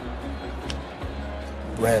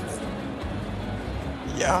 Brandon.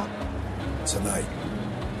 Yeah. Tonight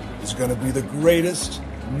is going to be the greatest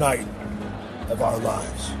night of our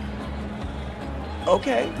lives.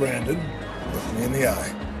 Okay. Brandon, look me in the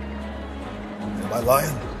eye. Am I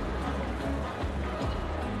lying?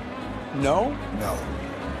 No? No.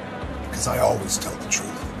 Because I always tell the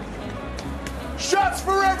truth. Shots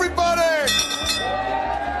for everybody!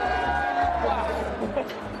 Here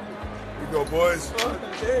we go, boys. Oh,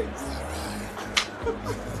 thanks.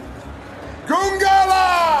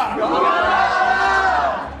 Gungala!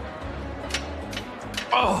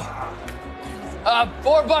 Oh.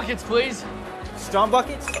 4 buckets, please. Strong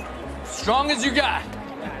buckets? Strong as you got.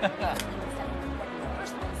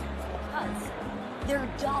 They're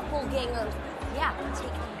doppelgangers. Yeah,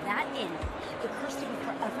 take that in. The curse to be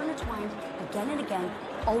forever intertwined again and again,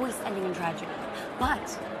 always ending in tragedy.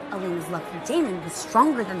 But Elena's love for Damon was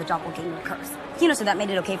stronger than the doppelganger curse. So that made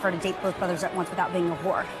it okay for her to date both brothers at once without being a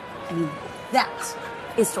whore. I mean, that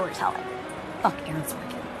is storytelling. Fuck Aaron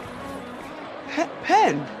Sorkin.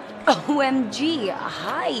 Pen! OMG.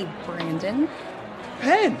 Hi, Brandon.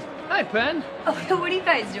 Pen! Hi, Pen. Oh, what are you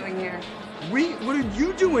guys doing here? What are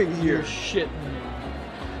you doing here? You're shitting me.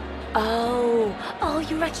 Oh,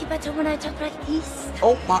 you Rocky better when I talk like this.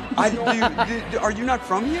 Oh, my, are you not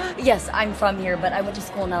from here? Yes, I'm from here, but I went to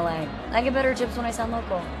school in LA. I get better tips when I sound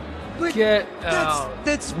local. But Get out.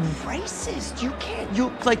 That's racist. You can't.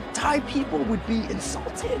 Thai people would be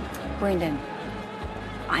insulted. Brandon,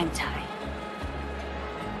 I'm Thai.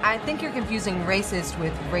 I think you're confusing racist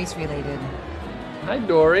with race-related. Hi,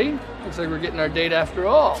 Dory. Looks like we're getting our date after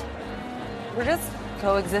all. We're just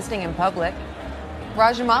coexisting in public.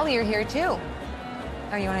 Raj and Molly are here too.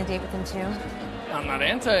 Oh, you want a date with them too? I'm not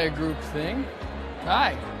anti a group thing.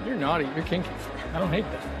 Hi, you're naughty. You're kinky. I don't hate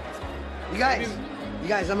that. You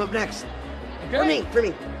guys, I'm up next. Okay. For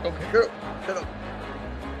me. Okay. Shut up.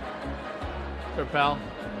 Sure, pal.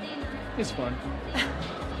 It's fun.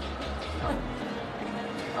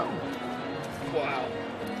 Wow.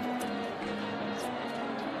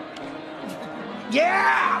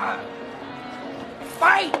 Yeah!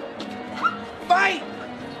 Fight! Fight!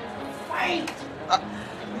 Fight!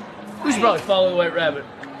 We should probably follow the White Rabbit.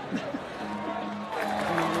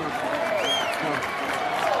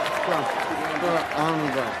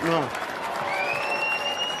 No.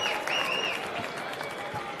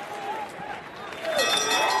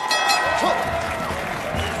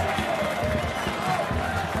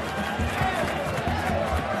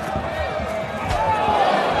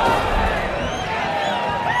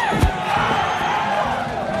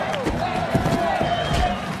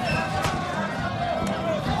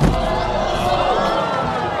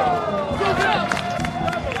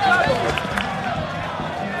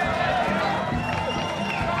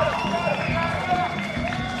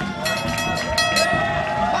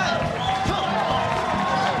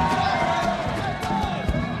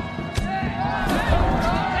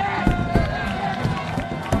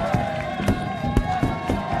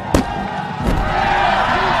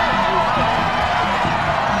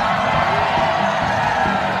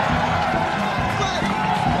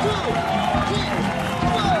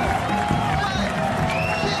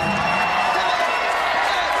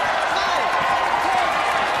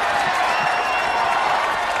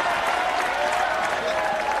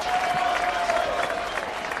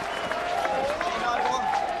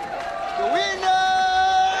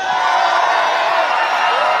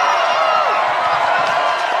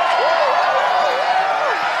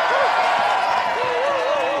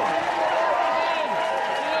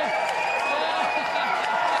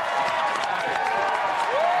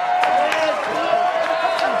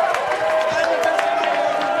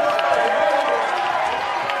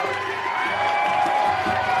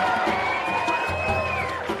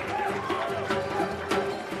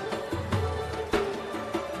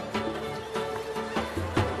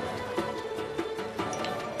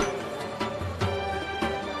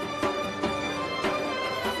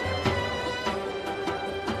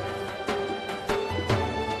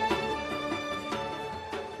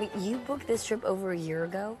 booked this trip over a year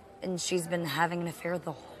ago, and she's been having an affair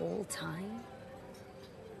the whole time?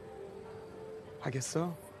 I guess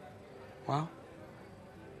so. Wow.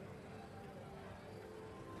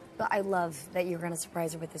 But I love that you're gonna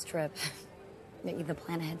surprise her with this trip. Make you the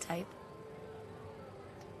plan ahead type.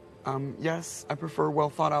 Yes, I prefer well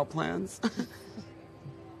thought out plans.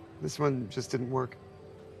 This one just didn't work.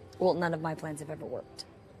 Well, none of my plans have ever worked.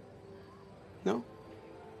 No?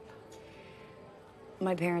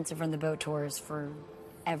 My parents have run the boat tours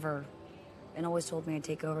forever and always told me I'd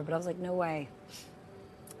take over, but I was like, no way.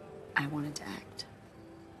 I wanted to act.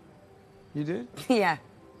 You did? Yeah.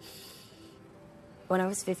 When I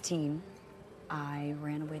was 15, I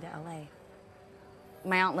ran away to LA.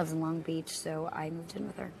 My aunt lives in Long Beach, so I moved in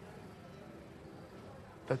with her.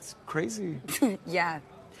 That's crazy. Yeah.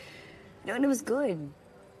 No, and it was good.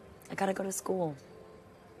 I gotta go to school.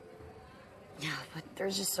 Yeah, but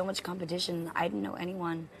there's just so much competition. I didn't know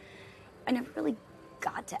anyone. I never really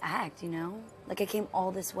got to act, you know? Like, I came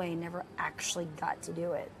all this way and never actually got to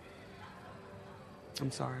do it.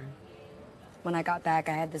 I'm sorry. When I got back,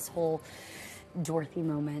 I had this whole Dorothy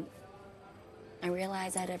moment. I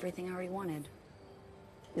realized I had everything I already wanted.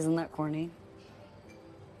 Isn't that corny?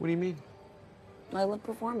 What do you mean? I love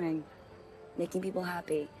performing, making people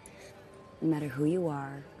happy, no matter who you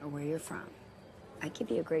are or where you're from. I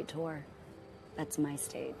give you a great tour. That's my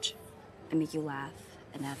stage. I make you laugh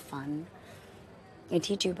and have fun. I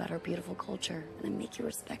teach you about our beautiful culture, and I make you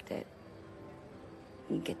respect it.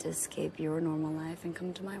 You get to escape your normal life and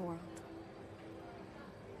come to my world.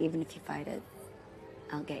 Even if you fight it,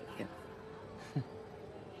 I'll get you.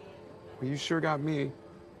 Well, you sure got me.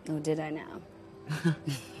 Oh, did I now?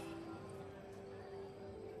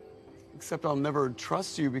 Except I'll never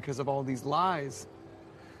trust you because of all these lies.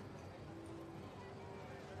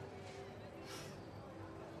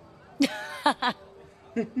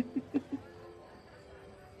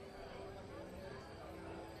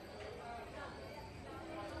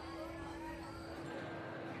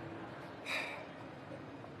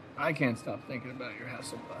 I can't stop thinking about your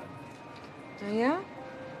Hasselblad. Oh, yeah?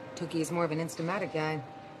 Tookie's more of an Instamatic guy.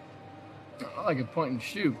 I like a point and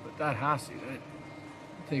shoot, but that Hassie, that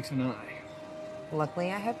takes an eye.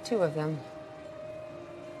 Luckily, I have two of them.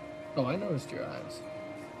 Oh, I noticed your eyes.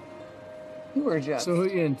 You were just. So who are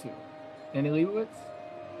you into? Annie Leibovitz?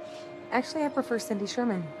 Actually, I prefer Cindy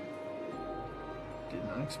Sherman. Did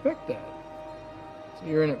not expect that. So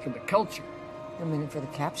you're in it for the culture. I'm in it for the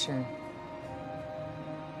capture.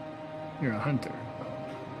 You're a hunter.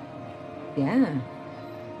 Yeah.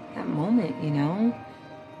 That moment, you know?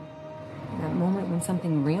 That moment when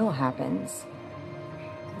something real happens.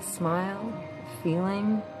 A smile, a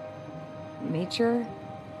feeling, nature.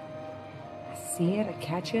 I see it, I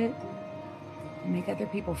catch it, I make other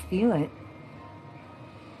people feel it.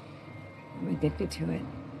 I'm addicted to it.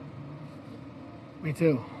 Me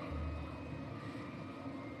too.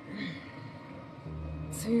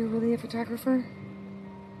 So you're really a photographer?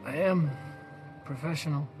 I am.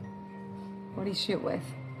 Professional. What do you shoot with?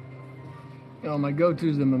 You know, my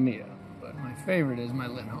go-to's the Mamiya, but my favorite is my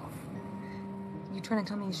Linhof. You trying to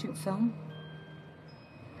tell me you shoot film?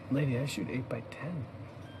 Lady, I shoot 8x10.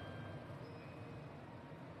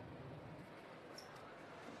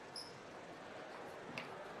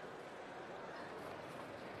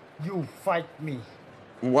 You fight me.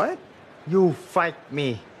 What? You fight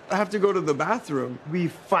me. I have to go to the bathroom. We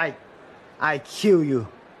fight. I kill you.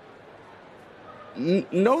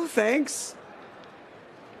 No, thanks.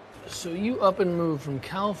 So you up and moved from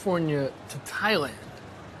California to Thailand?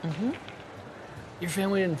 Mm-hmm. Your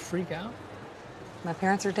family didn't freak out? My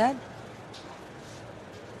parents are dead.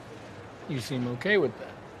 You seem okay with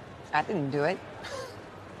that. I didn't do it.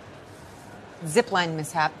 Zipline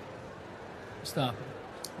mishap. Stop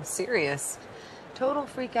it. I'm serious. Total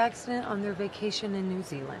freak accident on their vacation in New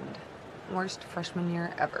Zealand. Worst freshman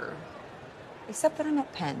year ever. Except that I'm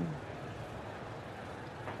at Penn.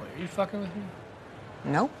 Wait, are you fucking with me?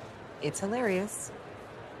 Nope. It's hilarious.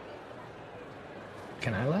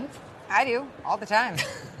 Can I laugh? I do, all the time.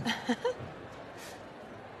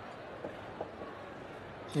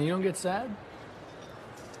 And you don't get sad?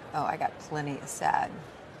 Oh, I got plenty of sad.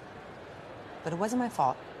 But it wasn't my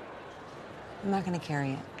fault. I'm not gonna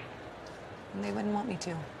carry it. And they wouldn't want me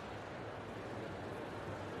to.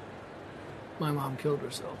 My mom killed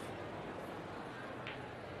herself.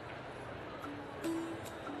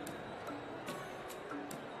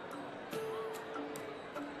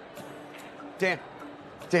 Dan.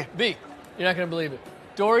 B, you're not gonna believe it.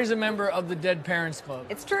 Dory's a member of the Dead Parents Club.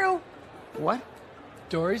 It's true. What?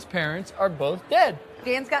 Dory's parents are both dead.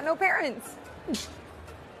 Dan's got no parents.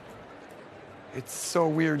 It's so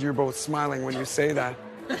weird you're both smiling when you say that.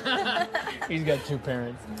 He's got two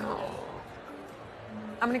parents.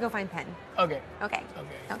 I'm gonna go find Pen. Okay. Okay.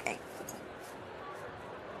 Okay.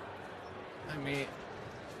 I mean,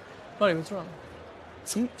 buddy, what's wrong?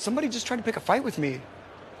 Somebody just tried to pick a fight with me.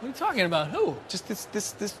 What are you talking about? Who? Just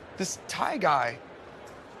this Thai guy.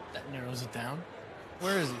 That narrows it down.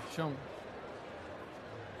 Where is he? Show me.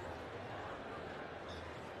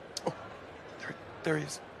 Oh, there he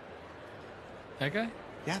is. That guy?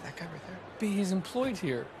 Yeah, that guy right there. B, he's employed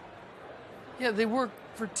here. Yeah, they work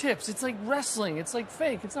for tips. It's like wrestling. It's like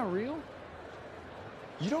fake. It's not real.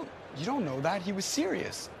 You don't know that. He was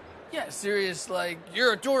serious. Yeah, serious, like,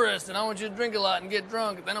 you're a tourist and I want you to drink a lot and get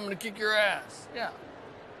drunk, and then I'm gonna kick your ass. Yeah.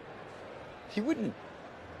 He wouldn't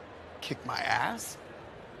kick my ass.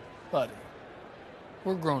 Buddy,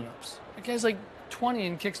 we're grown-ups. That guy's like 20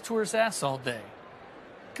 and kicks tourists' ass all day.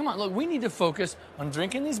 Come on, look, we need to focus on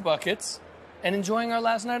drinking these buckets and enjoying our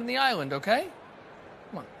last night on the island, okay?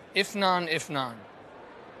 Come on. If non, if non.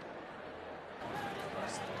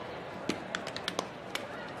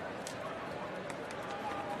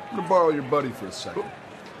 I'm gonna borrow your buddy for a second.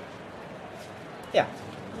 Yeah,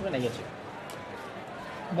 I'm gonna get you.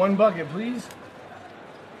 One bucket, please.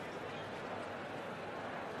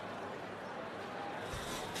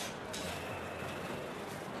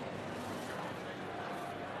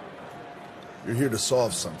 You're here to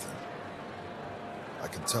solve something. I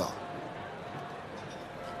can tell.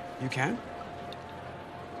 You can?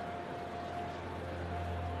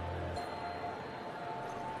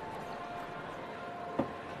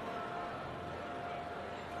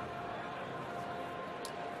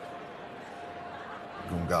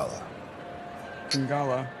 Gungala.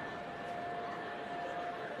 Gungala.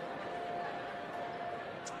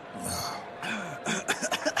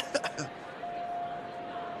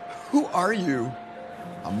 Who are you?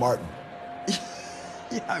 I'm Martin.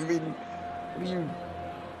 Yeah, I mean, what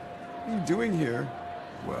are you doing here?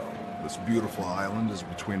 Well, this beautiful island is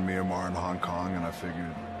between Myanmar and Hong Kong, and I figured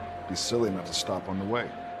it'd be silly not to stop on the way.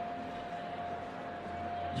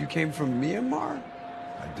 You came from Myanmar?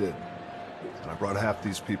 I did. And I brought half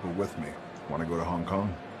these people with me. Want to go to Hong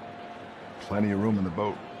Kong? Plenty of room in the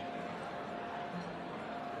boat.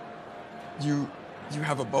 You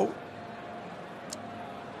have a boat?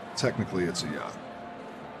 Technically, it's a yacht.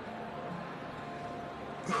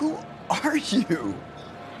 Who are you?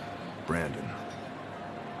 Brandon.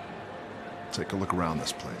 Take a look around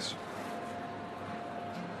this place.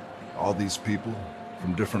 All these people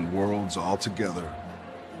from different worlds all together.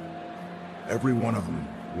 Every one of them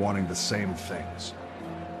wanting the same things.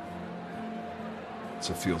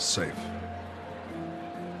 To feel safe.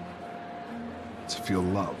 To feel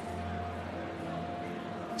love.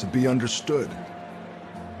 To be understood.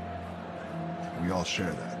 We all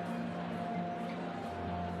share that.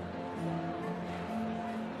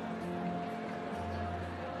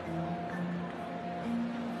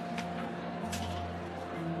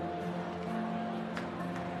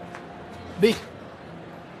 B.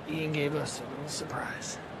 Ian gave us a little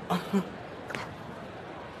surprise.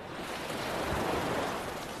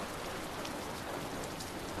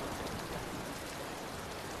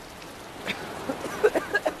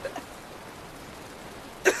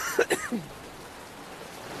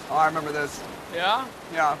 Oh, I remember this. Yeah?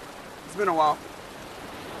 Yeah. It's been a while.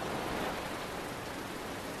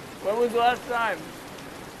 When was the last time?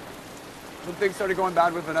 When things started going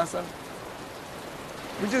bad with Vanessa.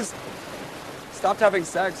 We just stopped having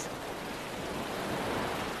sex.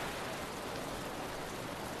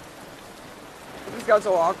 It just got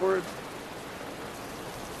so awkward.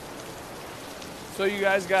 So you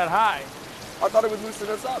guys got high? I thought it would loosen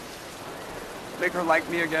us up. Make her like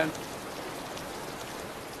me again.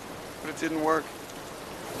 But it didn't work.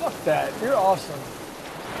 Fuck that. You're awesome.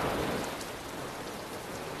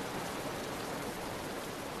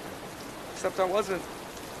 Except I wasn't.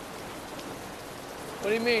 What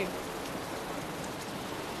do you mean?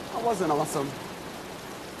 I wasn't awesome.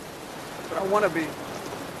 But I want to be.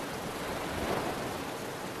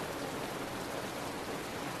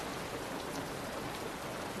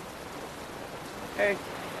 Hey.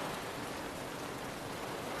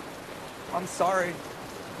 I'm sorry.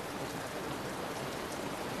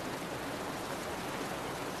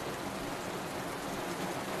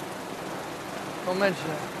 Don't mention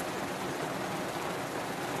it.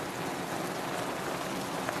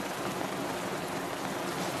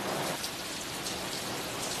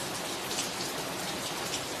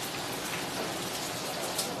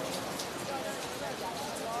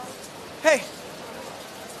 Hey.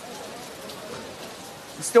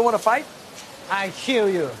 You still want to fight? I kill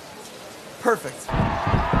you. Perfect.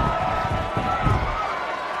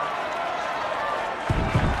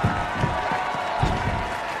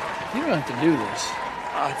 don't have to do this.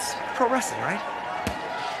 It's pro wrestling, right?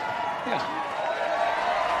 Yeah.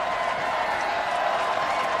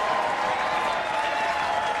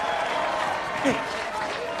 Hey,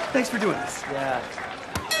 thanks for doing this. Yeah.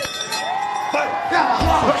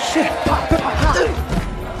 Oh, shit.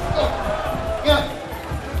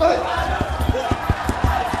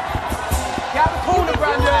 Get out the corner,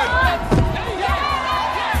 Brandon.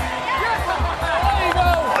 There you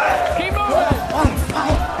go. Keep moving.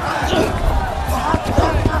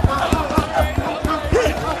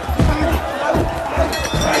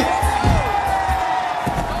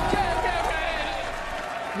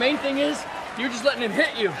 Main thing is, you're just letting him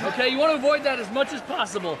hit you, okay? You want to avoid that as much as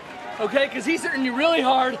possible, okay? Because he's hitting you really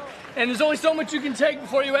hard, and there's only so much you can take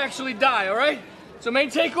before you actually die, all right? So main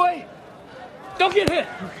takeaway, don't get hit.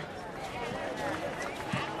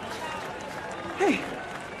 Hey,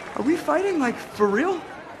 are we fighting, like, for real?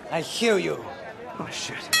 I hear you. Oh,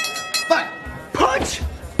 shit. Fight! Punch!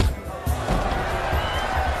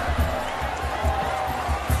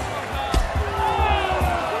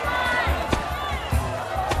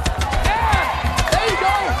 There you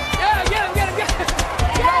go. Yeah, get him. Get him.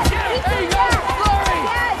 There you go. Glory.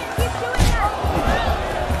 Yes, keep doing that.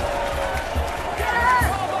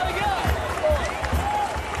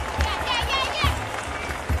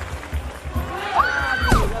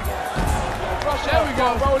 There we go.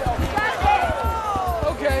 Roll it off.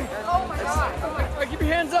 Okay. Oh my God. All right, keep your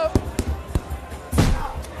hands up.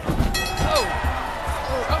 Oh.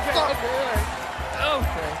 Okay, all right.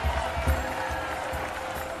 Okay.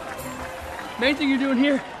 Main thing you're doing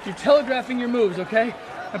here, you're telegraphing your moves, okay?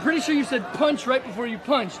 I'm pretty sure you said punch right before you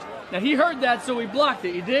punched. Now, he heard that, so he blocked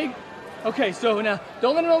it. You dig? Okay, so now,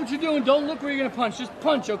 don't let him know what you're doing. Don't look where you're going to punch. Just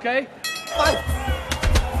punch, okay? Okay.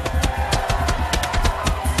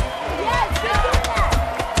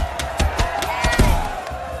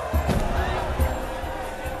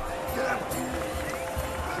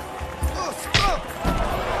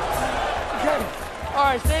 All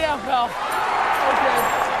right, stay down, pal. Okay.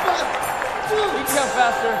 You can count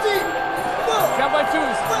faster. Count by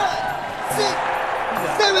twos.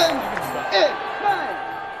 7, 8, 9.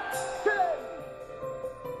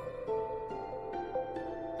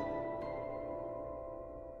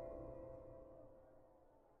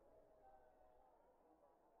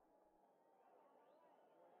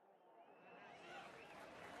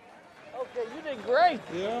 Okay, you did great.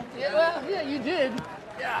 Yeah? Yeah, well, yeah, you did.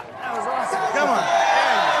 Yeah, that was awesome. Come on.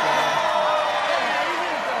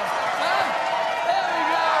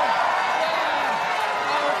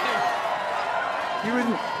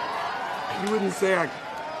 You wouldn't say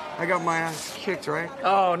I got my ass kicked, right?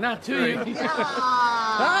 Oh, not to you.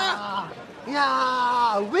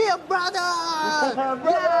 Yeah, we are brothers.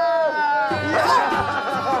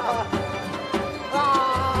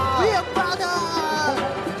 We are brothers.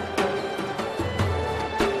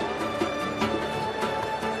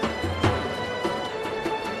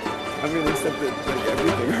 I mean, except that like,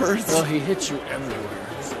 everything hurts. Well, he hits you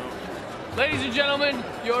everywhere. So. Ladies and gentlemen,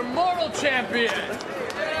 your mortal champion.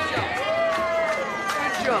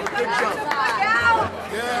 Good jump.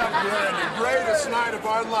 Yeah, Brandon, greatest night of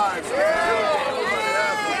our lives. No,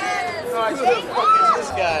 I who the fuck is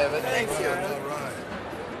this guy? But thank you. All right.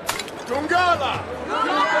 Tungala!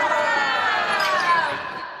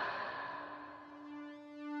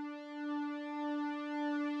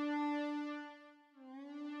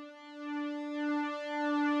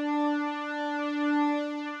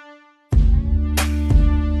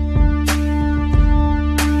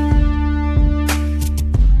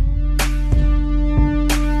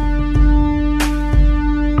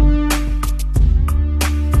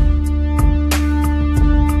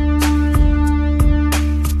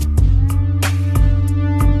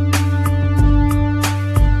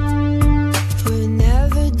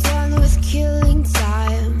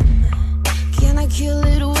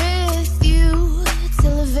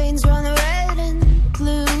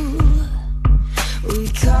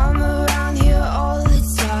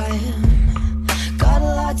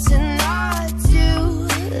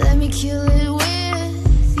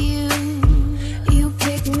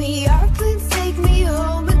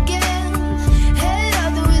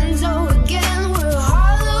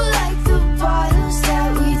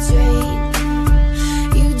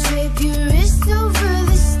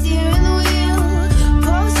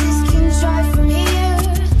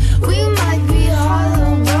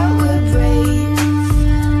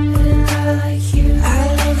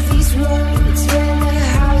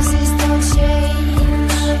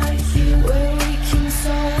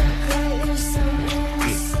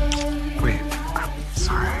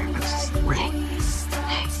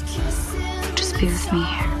 Be with me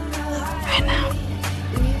here.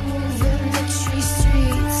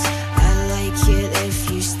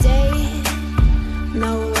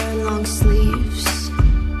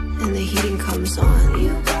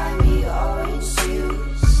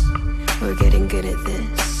 good at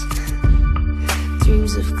this.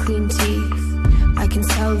 Dreams of clean teeth. I can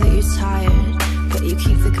tell that you're tired, but you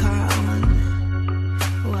keep the car on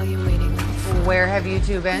while you're waiting. Where have you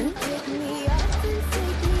two been?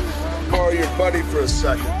 Borrow your buddy for a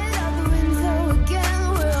second.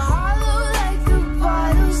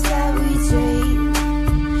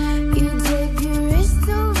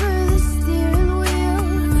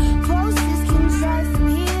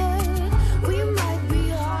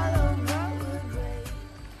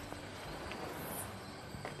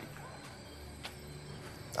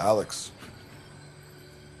 Alex,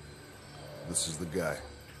 this is the guy.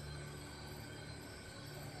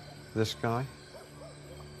 This guy?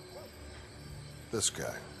 This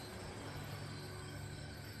guy.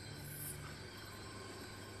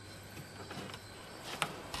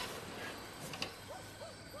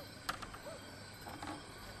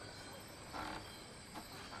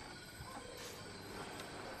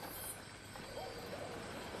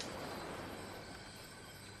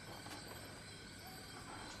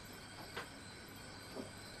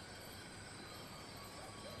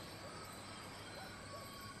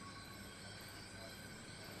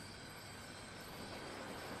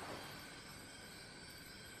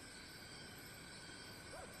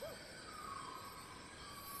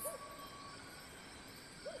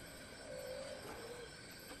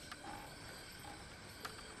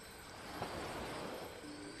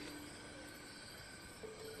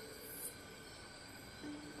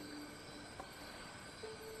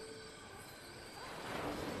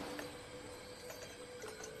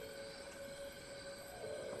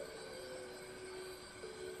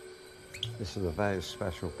 This is a very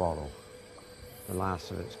special bottle, the last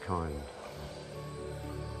of its kind.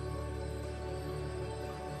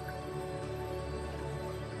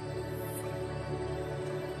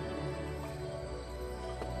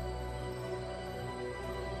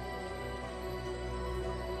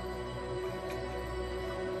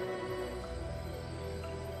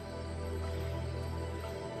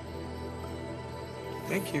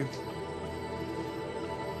 Thank you.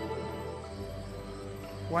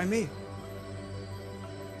 Why me?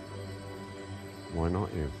 Why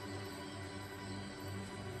not you?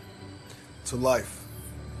 To life.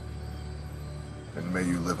 And may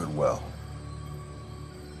you live it well.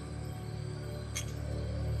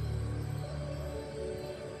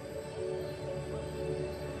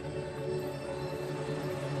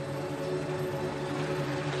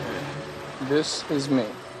 This is me.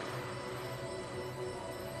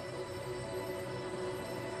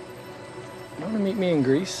 You want to meet me in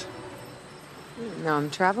Greece? No, I'm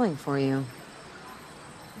traveling for you.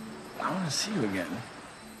 I want to see you again.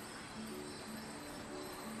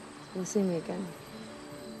 You'll see me again.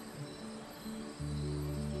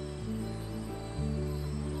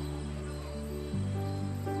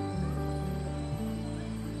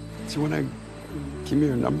 Do you want to give me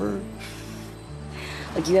your number?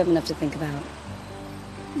 Like, you have enough to think about.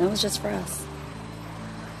 That was just for us.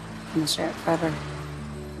 And we'll share it forever.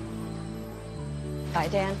 Bye,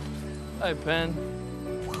 Dan. Hi, Pen.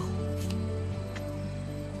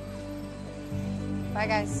 Bye,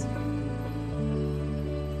 guys.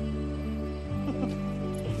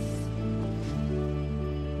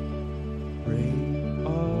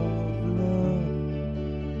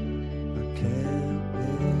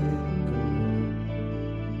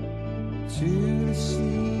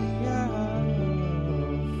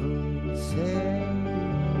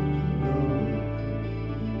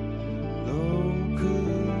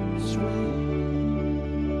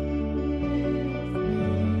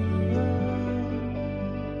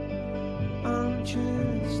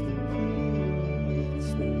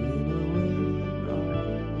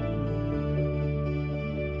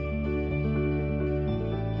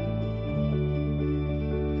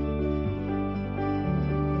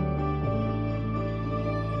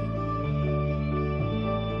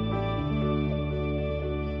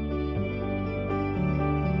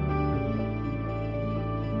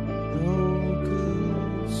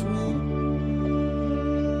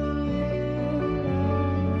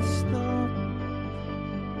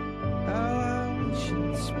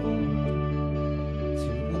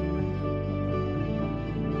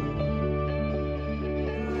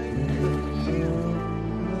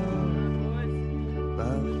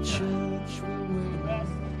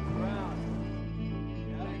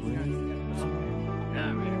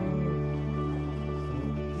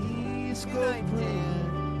 Good night, Dan.